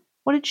do?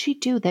 What did she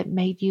do that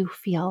made you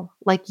feel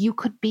like you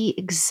could be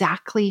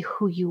exactly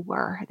who you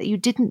were, that you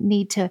didn't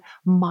need to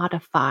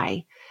modify?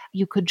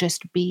 You could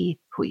just be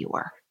who you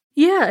were.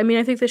 Yeah, I mean,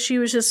 I think that she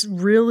was just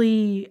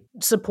really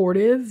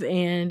supportive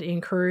and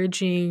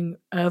encouraging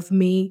of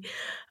me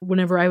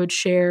whenever I would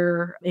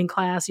share in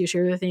class,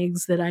 share the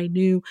things that I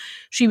knew.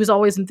 She was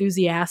always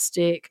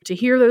enthusiastic to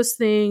hear those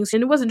things.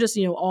 And it wasn't just,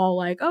 all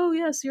like, oh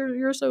yes,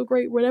 you're so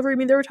great, whatever. I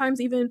mean, there were times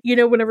even,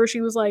 whenever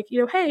she was like,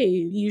 hey,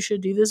 you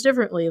should do this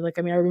differently. Like,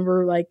 I mean, I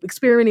remember like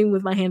experimenting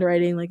with my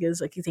handwriting, like as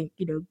like you think,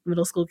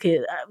 middle school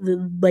kid,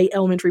 the late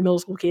elementary, middle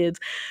school kids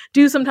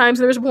do sometimes.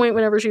 There was a point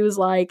whenever she was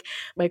like,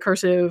 my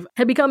cursive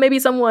had become maybe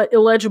somewhat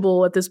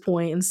illegible at this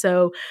point. And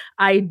so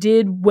I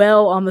did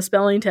well on the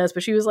spelling test,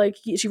 but she was like,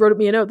 she wrote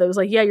me a note that was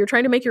like, yeah, you're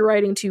trying to make your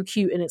writing too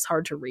cute and it's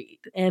hard to read.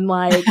 And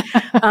like,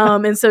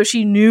 and so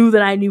she knew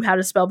that I knew how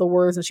to spell the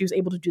words and she was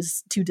able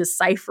to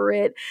decipher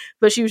it.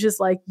 But she was just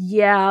like,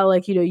 yeah,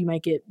 like, you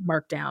might get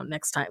marked down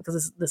next time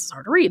because this is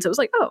hard to read. So it was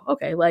like, oh,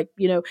 okay. Like,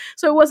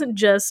 so it wasn't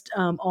just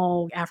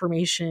all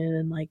affirmation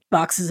and like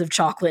boxes of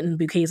chocolate and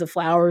bouquets of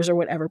flowers or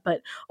whatever.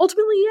 But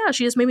ultimately, yeah,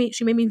 she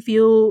made me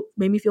feel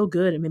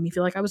good and made me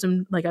feel like I was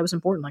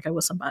important, like I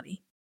was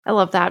somebody. I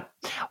love that.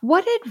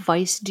 What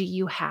advice do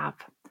you have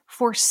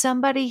for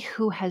somebody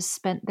who has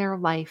spent their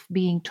life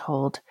being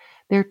told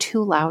they're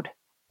too loud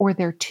or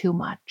they're too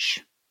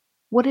much?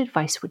 What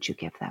advice would you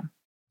give them?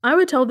 I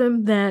would tell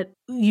them that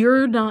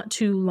you're not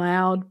too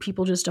loud.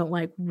 People just don't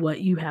like what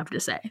you have to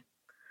say.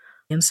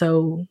 And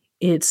so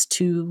it's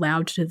too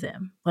loud to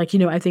them. Like,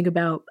 I think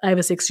about, I have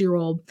a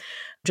 6-year-old,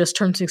 just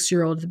turned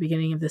 6-year-old at the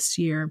beginning of this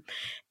year.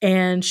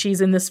 And she's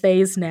in this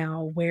phase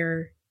now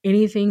where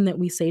anything that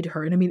we say to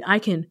her, and I mean, I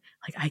can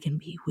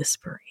be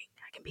whispering.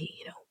 I can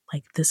be,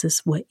 like, this is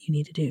what you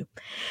need to do.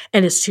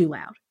 And it's too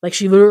loud. Like,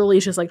 she literally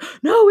is just like,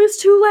 no,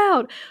 it's too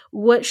loud.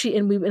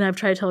 And I've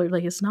tried to tell her,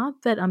 like, it's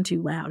not that I'm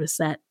too loud. It's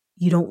that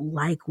you don't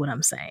like what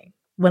I'm saying.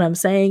 What I'm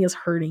saying is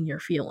hurting your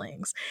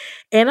feelings.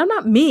 And I'm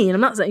not mean.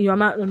 I'm not saying, I'm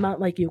not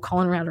like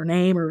calling her out her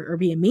name or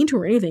being mean to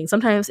her or anything.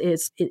 Sometimes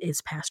it's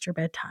past your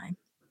bedtime.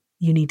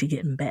 You need to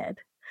get in bed.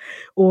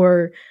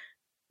 Or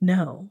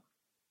no,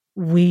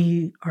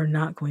 we are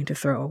not going to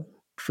throw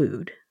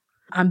food.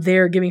 I'm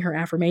there giving her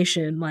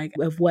affirmation, like,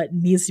 of what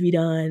needs to be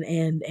done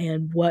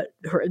and what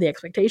the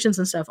expectations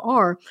and stuff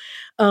are.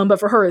 But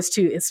for her, it's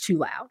too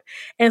loud.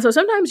 And so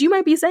sometimes you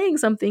might be saying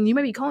something, you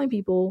might be calling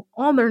people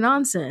on their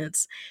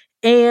nonsense.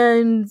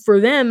 And for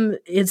them,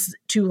 it's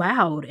too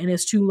loud. And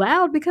it's too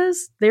loud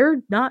because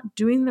they're not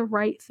doing the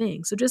right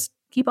thing. So just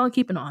keep on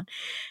keeping on.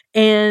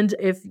 And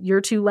if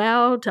you're too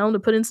loud, tell them to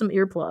put in some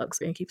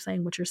earplugs and keep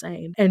saying what you're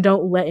saying. And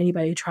don't let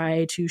anybody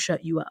try to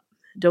shut you up.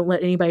 Don't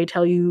let anybody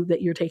tell you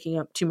that you're taking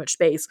up too much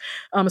space.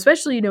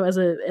 Especially, as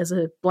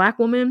a Black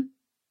woman,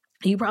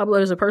 you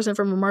probably, as a person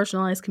from a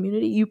marginalized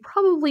community, you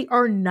probably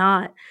are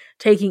not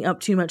taking up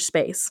too much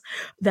space.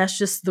 That's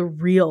just the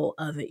real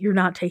of it. You're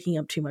not taking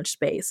up too much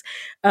space.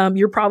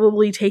 You're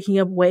probably taking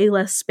up way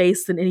less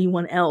space than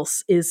anyone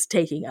else is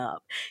taking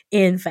up,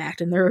 in fact.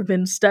 And there have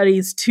been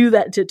studies to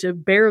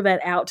bear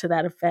that out to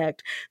that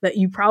effect, that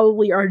you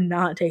probably are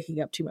not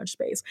taking up too much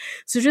space.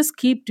 So just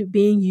keep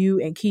being you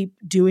and keep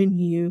doing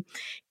you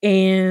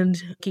and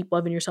keep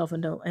loving yourself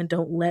and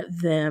don't let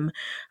them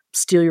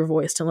steal your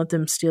voice. Don't let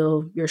them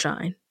steal your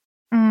shine.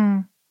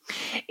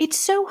 It's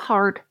so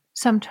hard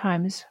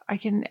sometimes.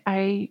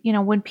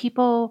 When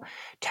people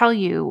tell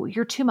you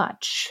you're too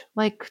much,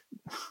 like,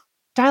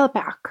 dial it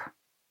back,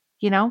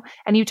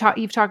 and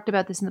you've talked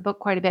about this in the book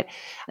quite a bit,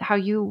 how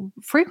you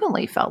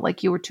frequently felt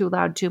like you were too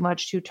loud, too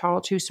much, too tall,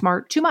 too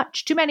smart, too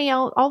much, too many,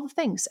 all the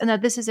things. And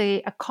that this is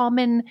a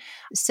common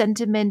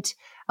sentiment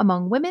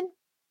among women,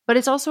 but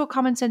it's also a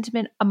common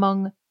sentiment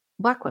among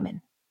Black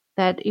women,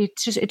 that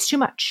it's too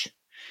much.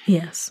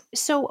 Yes.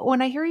 So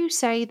when I hear you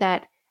say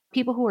that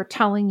people who are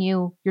telling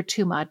you you're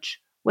too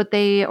much,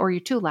 or you're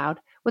too loud,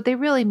 what they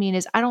really mean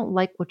is, I don't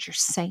like what you're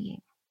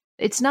saying.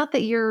 It's not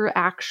that you're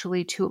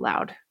actually too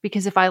loud,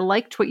 because if I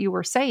liked what you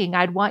were saying,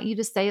 I'd want you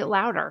to say it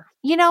louder.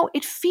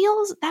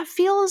 That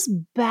feels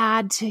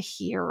bad to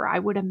hear, I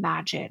would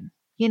imagine.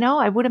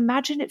 I would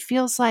imagine it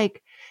feels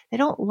like they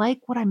don't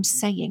like what I'm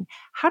saying.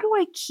 How do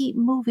I keep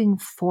moving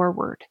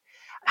forward?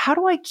 How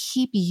do I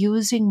keep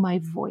using my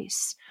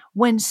voice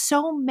when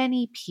so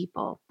many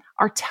people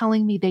are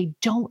telling me they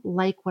don't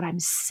like what I'm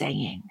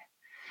saying?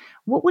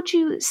 What would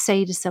you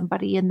say to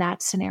somebody in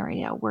that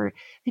scenario where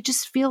they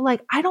just feel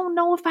like, I don't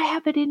know if I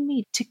have it in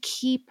me to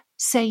keep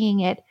saying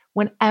it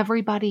when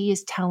everybody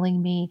is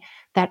telling me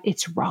that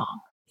it's wrong?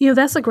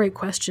 That's a great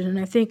question. And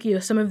I think,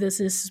 some of this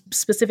is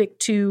specific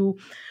to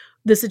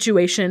the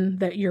situation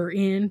that you're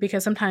in,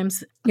 because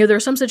sometimes, there are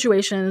some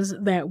situations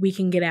that we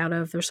can get out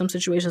of. There's some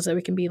situations that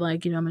we can be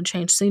like, I'm going to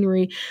change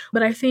scenery.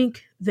 But I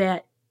think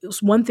that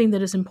one thing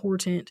that is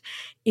important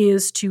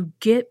is to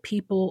get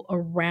people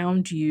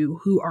around you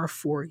who are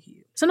for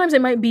you. Sometimes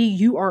it might be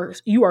you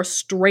are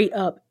straight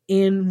up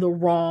in the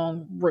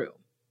wrong room.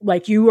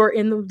 Like, you are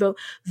in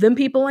them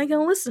people ain't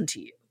going to listen to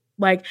you.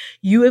 Like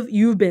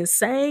you've been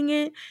saying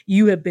it,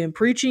 you have been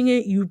preaching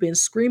it, you've been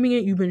screaming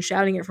it, you've been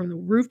shouting it from the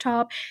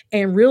rooftop.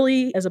 And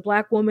really, as a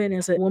Black woman,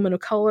 as a woman of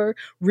color,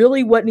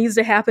 really what needs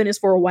to happen is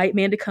for a white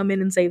man to come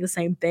in and say the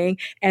same thing,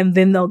 and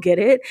then they'll get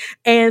it.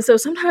 And so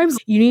sometimes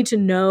you need to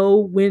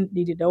know when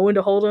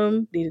to hold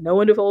them, need to know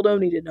when to fold them,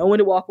 need to know when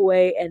to walk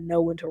away, and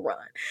know when to run.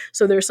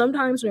 So there's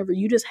sometimes whenever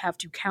you just have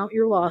to count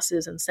your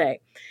losses and say,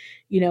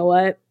 you know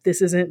what,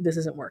 this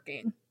isn't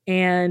working.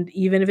 And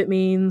even if it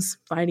means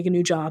finding a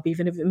new job,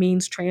 even if it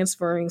means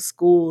transferring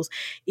schools,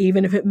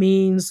 even if it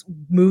means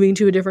moving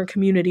to a different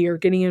community or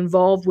getting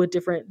involved with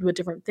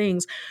different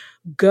things,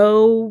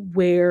 go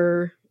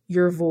where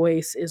your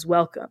voice is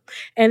welcome.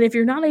 And if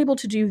you're not able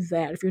to do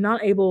that, if you're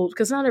not able,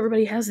 because not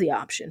everybody has the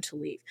option to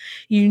leave,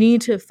 you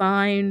need to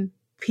find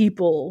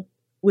people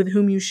with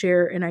whom you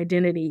share an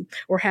identity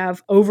or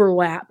have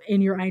overlap in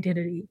your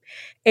identity.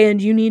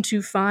 And you need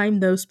to find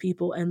those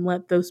people and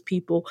let those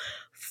people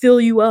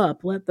fill you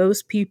up. Let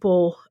those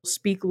people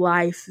speak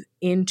life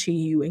into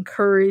you,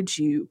 encourage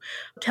you,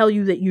 tell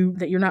you that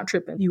you're not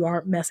tripping, you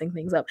aren't messing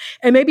things up.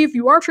 And maybe if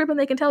you are tripping,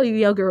 they can tell you,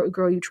 yeah,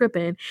 girl, you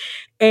tripping,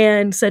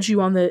 and set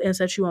you on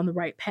the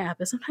right path.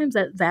 But sometimes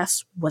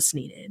that's what's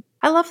needed.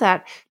 I love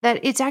that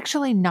it's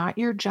actually not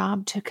your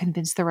job to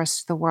convince the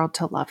rest of the world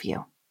to love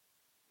you.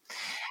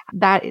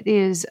 That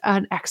is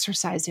an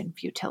exercise in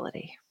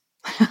futility.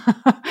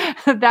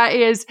 That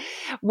is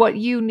what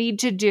you need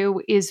to do,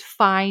 is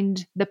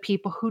find the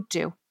people who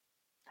do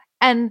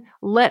and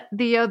let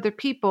the other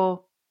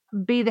people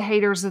be the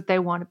haters that they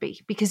want to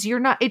be, because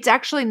it's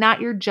actually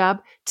not your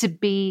job to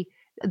be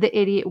the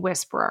idiot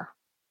whisperer,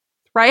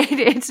 right?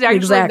 It's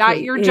actually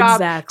not your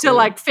job to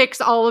like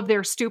fix all of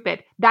their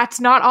stupid.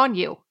 That's not on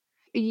you.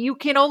 You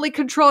can only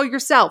control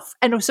yourself.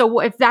 And so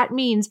if that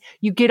means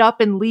you get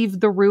up and leave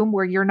the room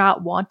where you're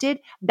not wanted,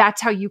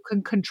 that's how you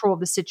can control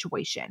the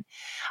situation.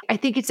 I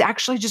think it's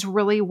actually just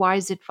really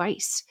wise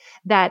advice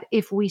that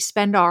if we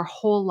spend our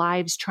whole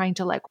lives trying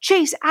to like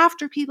chase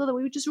after people that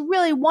we just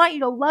really want you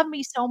to love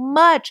me so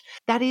much,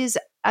 that is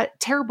a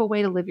terrible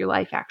way to live your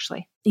life,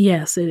 actually.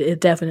 Yes, it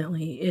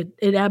definitely,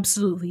 it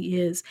absolutely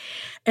is.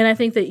 And I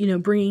think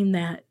that, bringing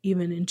that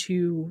even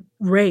into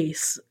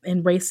race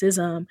and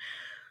racism,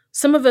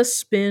 some of us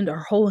spend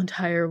our whole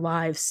entire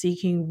lives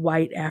seeking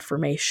white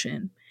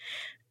affirmation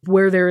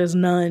where there is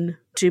none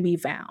to be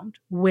found,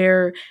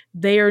 where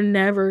they are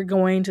never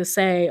going to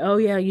say, oh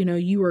yeah,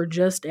 you are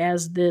just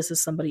as this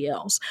as somebody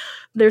else.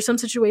 There's some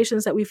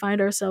situations that we find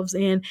ourselves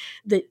in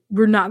that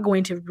we're not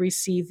going to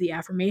receive the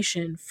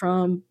affirmation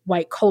from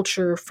white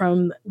culture,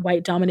 from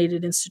white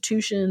dominated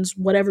institutions,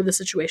 whatever the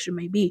situation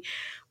may be.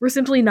 We're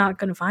simply not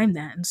going to find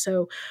that. And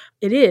so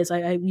it is, I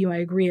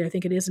agree. I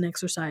think it is an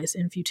exercise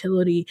in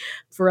futility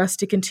for us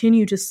to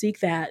continue to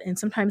seek that. And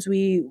sometimes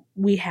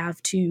we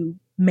have to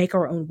make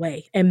our own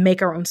way and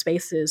make our own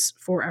spaces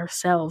for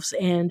ourselves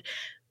and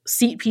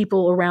seat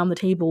people around the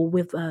table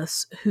with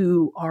us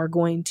who are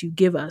going to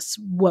give us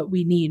what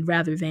we need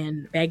rather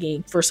than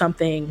begging for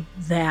something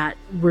that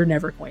we're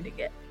never going to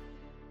get.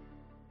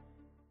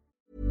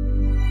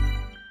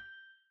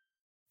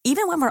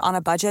 Even when we're on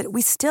a budget,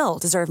 we still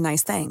deserve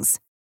nice things.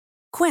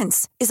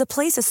 Quince is a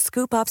place to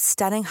scoop up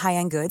stunning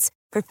high-end goods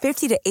for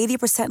 50 to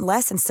 80%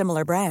 less than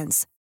similar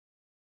brands.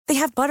 They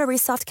have buttery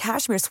soft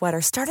cashmere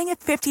sweaters starting at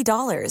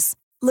 $50,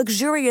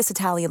 luxurious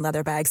Italian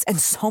leather bags, and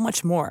so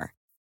much more.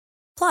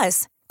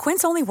 Plus,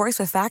 Quince only works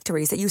with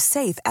factories that use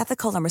safe,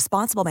 ethical, and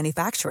responsible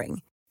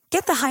manufacturing.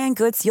 Get the high-end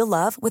goods you'll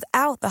love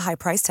without the high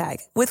price tag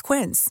with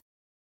Quince.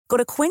 Go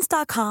to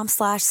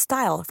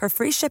quince.com/style for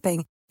free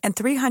shipping and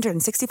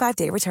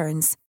 365-day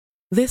returns.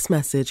 This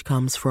message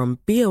comes from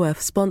BOF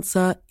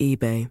sponsor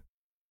eBay.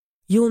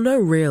 You'll know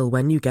real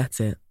when you get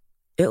it.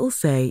 It'll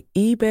say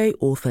eBay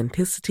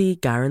Authenticity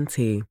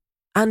Guarantee.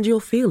 And you'll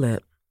feel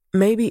it.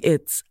 Maybe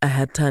it's a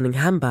head-turning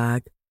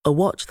handbag, a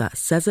watch that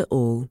says it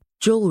all,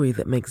 jewelry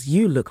that makes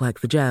you look like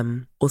the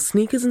gem, or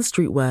sneakers and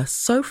streetwear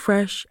so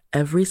fresh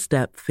every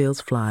step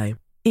feels fly.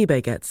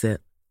 eBay gets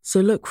it. So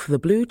look for the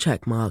blue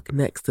check mark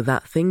next to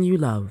that thing you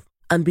love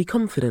and be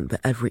confident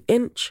that every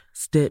inch,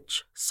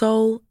 stitch,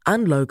 sole,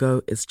 and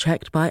logo is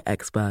checked by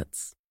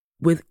experts.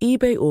 With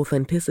eBay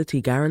Authenticity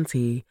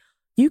Guarantee,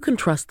 you can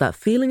trust that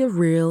feeling of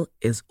real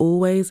is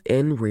always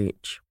in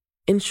reach.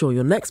 Ensure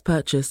your next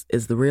purchase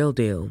is the real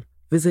deal.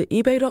 Visit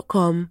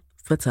eBay.com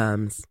for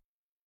terms.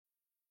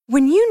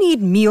 When you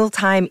need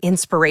mealtime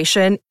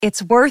inspiration,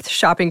 it's worth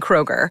shopping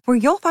Kroger, where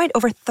you'll find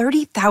over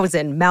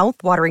 30,000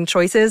 mouth-watering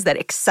choices that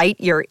excite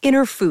your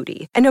inner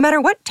foodie. And no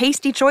matter what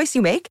tasty choice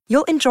you make,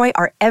 you'll enjoy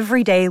our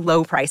everyday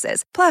low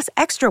prices, plus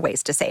extra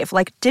ways to save,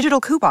 like digital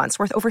coupons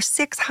worth over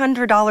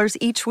 $600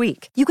 each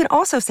week. You can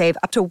also save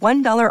up to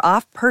 $1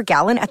 off per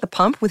gallon at the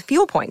pump with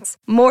fuel points.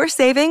 More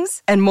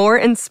savings and more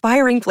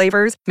inspiring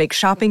flavors make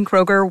shopping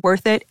Kroger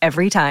worth it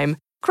every time.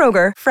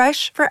 Kroger,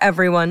 fresh for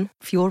everyone.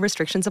 Fuel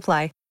restrictions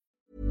apply.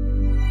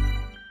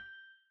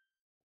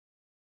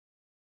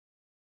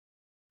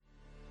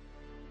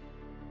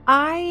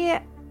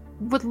 I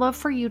would love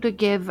for you to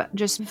give,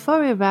 just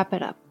before we wrap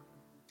it up,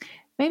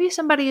 maybe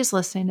somebody is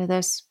listening to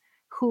this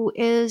who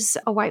is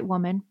a white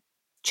woman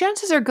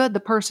chances are good the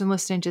person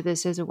listening to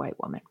this is a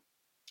white woman.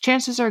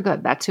 Chances are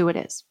good that's who it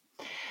is.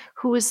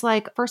 Who is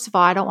like, first of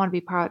all, I don't want to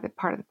be part of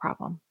the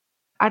problem.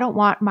 I don't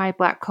want my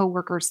Black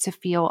coworkers to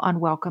feel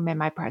unwelcome in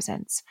my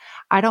presence.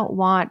 I don't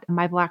want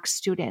my Black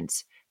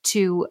students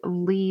to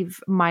leave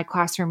my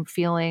classroom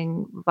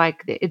feeling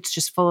like it's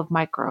just full of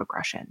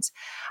microaggressions.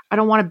 I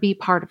don't want to be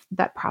part of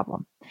that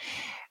problem.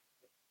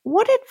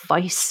 What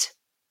advice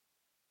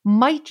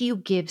might you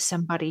give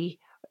somebody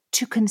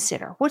to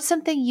consider? What's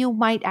something you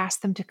might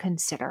ask them to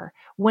consider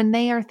when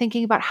they are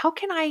thinking about how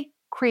can I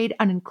create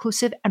an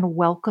inclusive and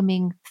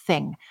welcoming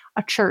thing,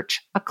 a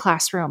church, a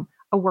classroom,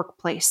 a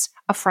workplace,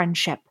 a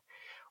friendship?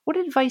 What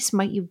advice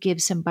might you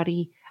give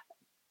somebody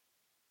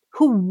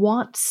who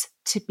wants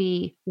to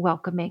be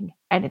welcoming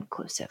and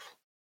inclusive?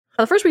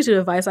 The first piece of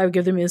advice I would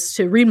give them is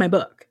to read my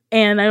book.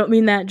 And I don't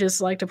mean that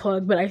just like to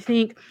plug, but I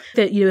think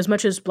that, as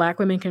much as Black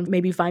women can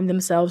maybe find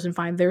themselves and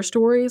find their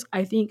stories,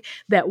 I think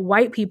that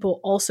white people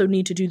also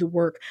need to do the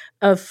work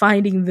of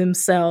finding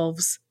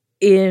themselves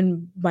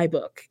in my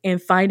book and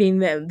finding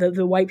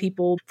the white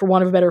people, for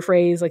want of a better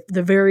phrase, like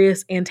the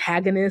various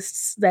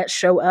antagonists that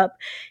show up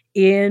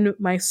in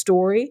my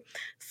story,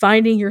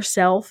 finding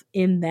yourself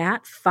in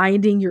that,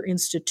 finding your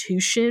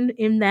institution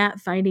in that,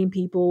 finding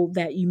people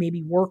that you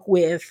maybe work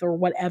with or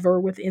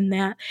whatever within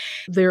that.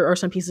 There are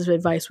some pieces of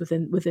advice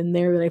within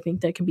there that I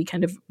think that can be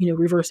kind of,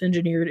 reverse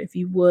engineered, if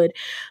you would,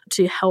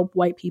 to help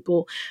white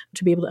people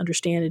to be able to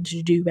understand and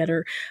to do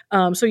better.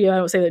 So yeah, I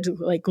don't say that to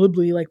like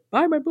glibly, like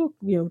buy my book,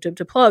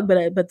 to plug,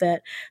 but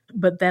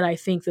that I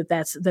think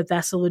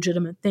that's a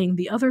legitimate thing.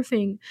 The other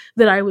thing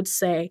that I would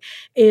say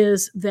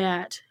is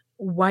that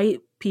white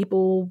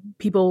people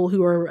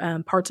who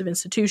are parts of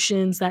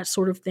institutions, that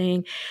sort of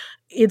thing,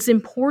 it's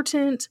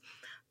important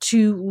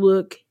to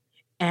look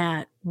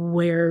at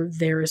where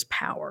there is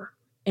power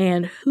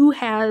and who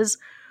has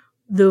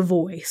the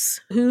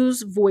voice,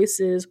 whose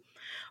voices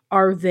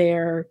are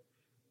there.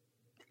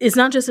 It's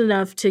not just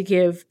enough to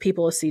give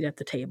people a seat at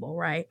the table,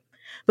 right?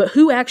 But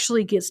who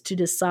actually gets to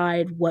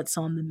decide what's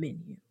on the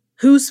menu?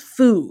 Whose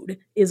food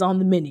is on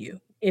the menu?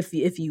 If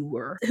you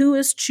were, who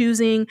is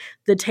choosing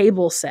the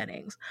table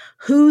settings,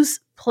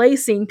 who's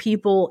placing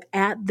people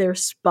at their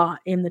spot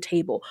in the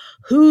table,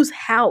 whose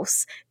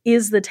house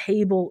is the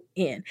table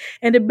in.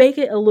 And to make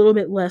it a little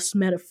bit less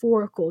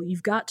metaphorical,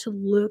 you've got to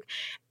look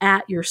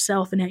at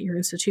yourself and at your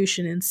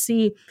institution and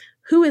see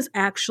who is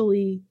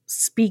actually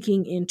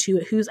speaking into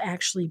it, who's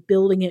actually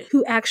building it,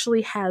 who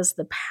actually has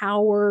the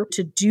power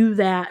to do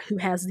that, who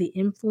has the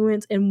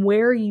influence, and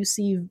where you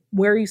see,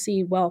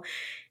 well,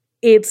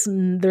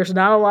 there's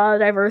not a lot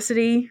of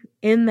diversity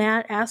in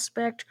that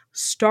aspect.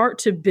 Start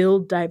to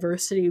build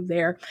diversity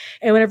there.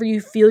 And whenever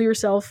you feel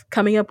yourself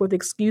coming up with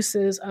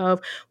excuses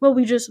of, well,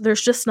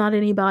 there's just not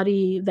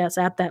anybody that's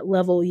at that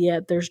level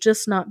yet. There's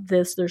just not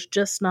this, there's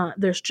just not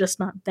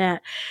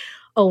that.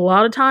 A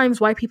lot of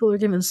times white people are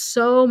given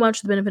so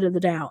much the benefit of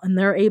the doubt, and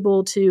they're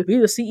able to be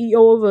the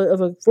CEO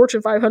of a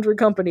Fortune 500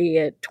 company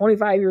at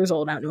 25 years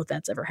old. I don't know if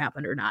that's ever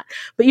happened or not,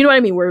 but you know what I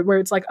mean? Where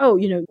it's like, oh,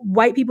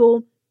 white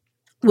people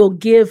will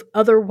give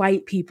other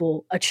white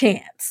people a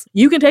chance.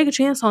 You can take a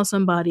chance on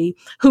somebody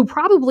who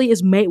probably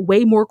is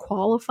way more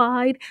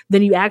qualified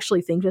than you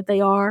actually think that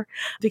they are,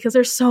 because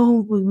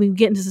when we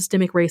get into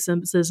systemic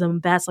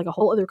racism, that's like a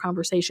whole other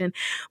conversation.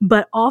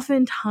 But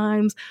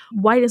oftentimes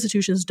white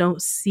institutions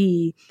don't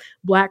see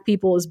Black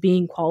people as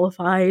being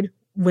qualified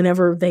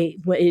whenever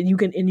you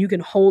can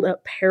hold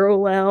up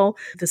parallel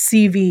the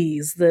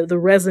CVs, the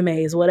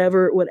resumes,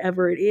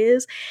 whatever it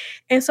is.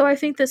 And so I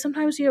think that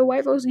sometimes,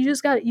 white folks, you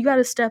got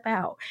to step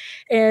out,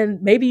 and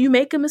maybe you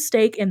make a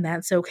mistake, and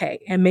that's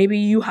okay. And maybe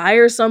you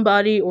hire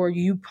somebody or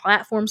you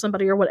platform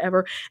somebody or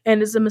whatever,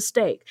 and it's a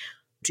mistake.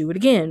 Do it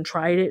again,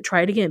 try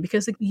it again,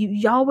 because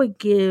y'all would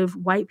give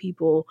white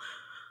people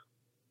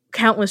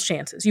countless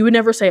chances. You would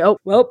never say, oh,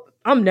 well,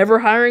 I'm never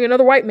hiring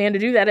another white man to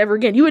do that ever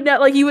again. You would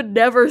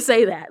never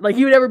say that. Like,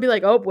 you would never be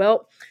like, oh,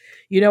 well,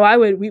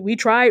 we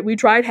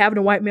tried having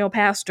a white male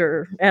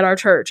pastor at our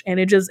church, and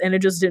it just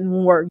didn't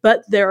work.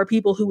 But there are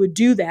people who would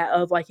do that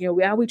of like,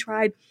 we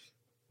tried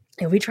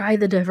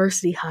the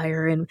diversity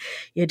hire, and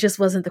it just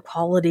wasn't the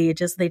quality.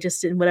 They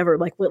just didn't, whatever.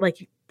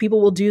 Like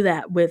people will do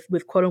that with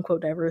quote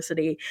unquote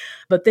diversity,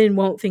 but then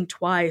won't think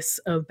twice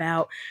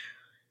about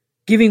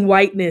giving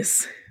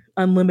whiteness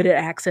unlimited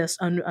access,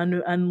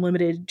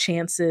 unlimited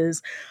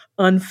chances,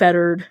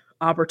 unfettered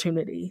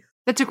opportunity.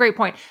 That's a great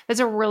point. That's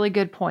a really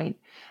good point,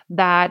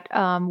 that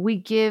we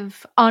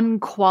give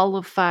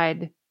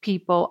unqualified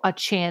people a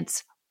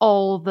chance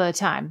all the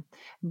time.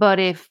 But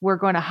if we're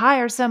going to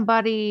hire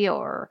somebody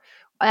or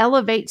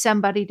elevate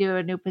somebody to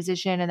a new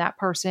position, and that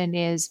person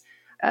is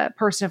a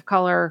person of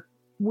color,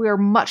 we're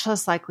much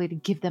less likely to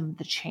give them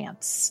the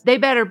chance. They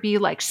better be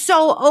like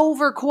so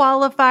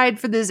overqualified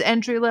for this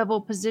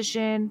entry-level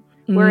position.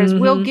 Whereas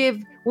we'll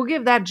give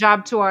that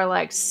job to our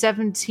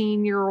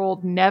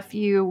 17-year-old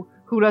nephew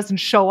who doesn't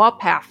show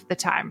up half the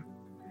time.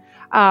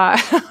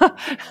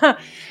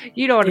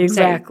 You know what I'm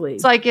saying?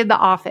 It's like in The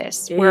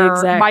Office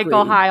where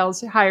Michael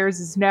hires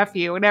his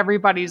nephew and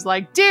everybody's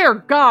like, dear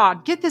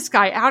God, get this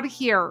guy out of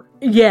here.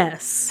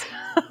 Yes.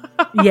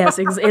 Yes,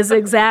 it's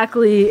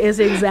exactly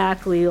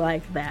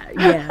like that.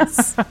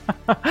 Yes.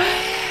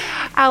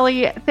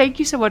 Allie, thank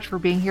you so much for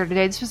being here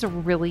today. This was a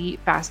really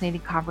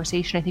fascinating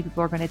conversation. I think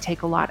people are going to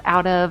take a lot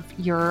out of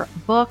your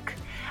book.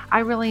 I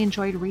really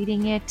enjoyed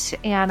reading it,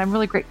 and I'm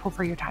really grateful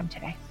for your time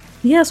today.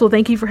 Yes, well,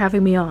 thank you for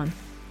having me on.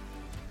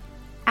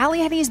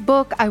 Allie Henny's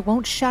book, I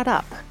Won't Shut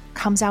Up,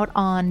 comes out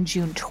on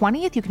June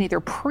 20th. You can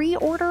either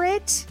pre-order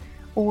it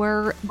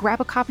or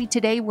grab a copy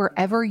today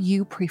wherever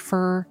you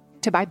prefer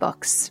to buy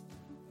books.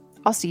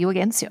 I'll see you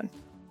again soon.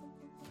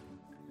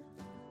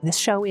 This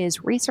show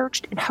is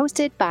researched and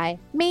hosted by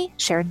me,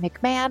 Sharon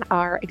McMahon.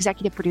 Our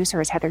executive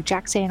producer is Heather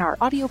Jackson. Our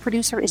audio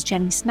producer is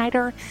Jenny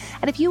Snyder.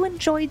 And if you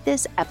enjoyed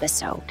this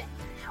episode,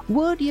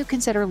 would you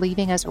consider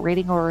leaving us a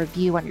rating or a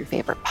review on your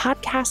favorite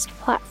podcast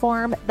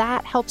platform?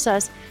 That helps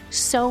us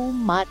so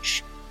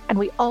much. And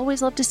we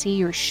always love to see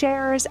your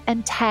shares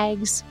and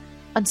tags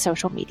on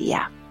social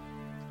media.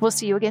 We'll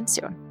see you again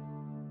soon.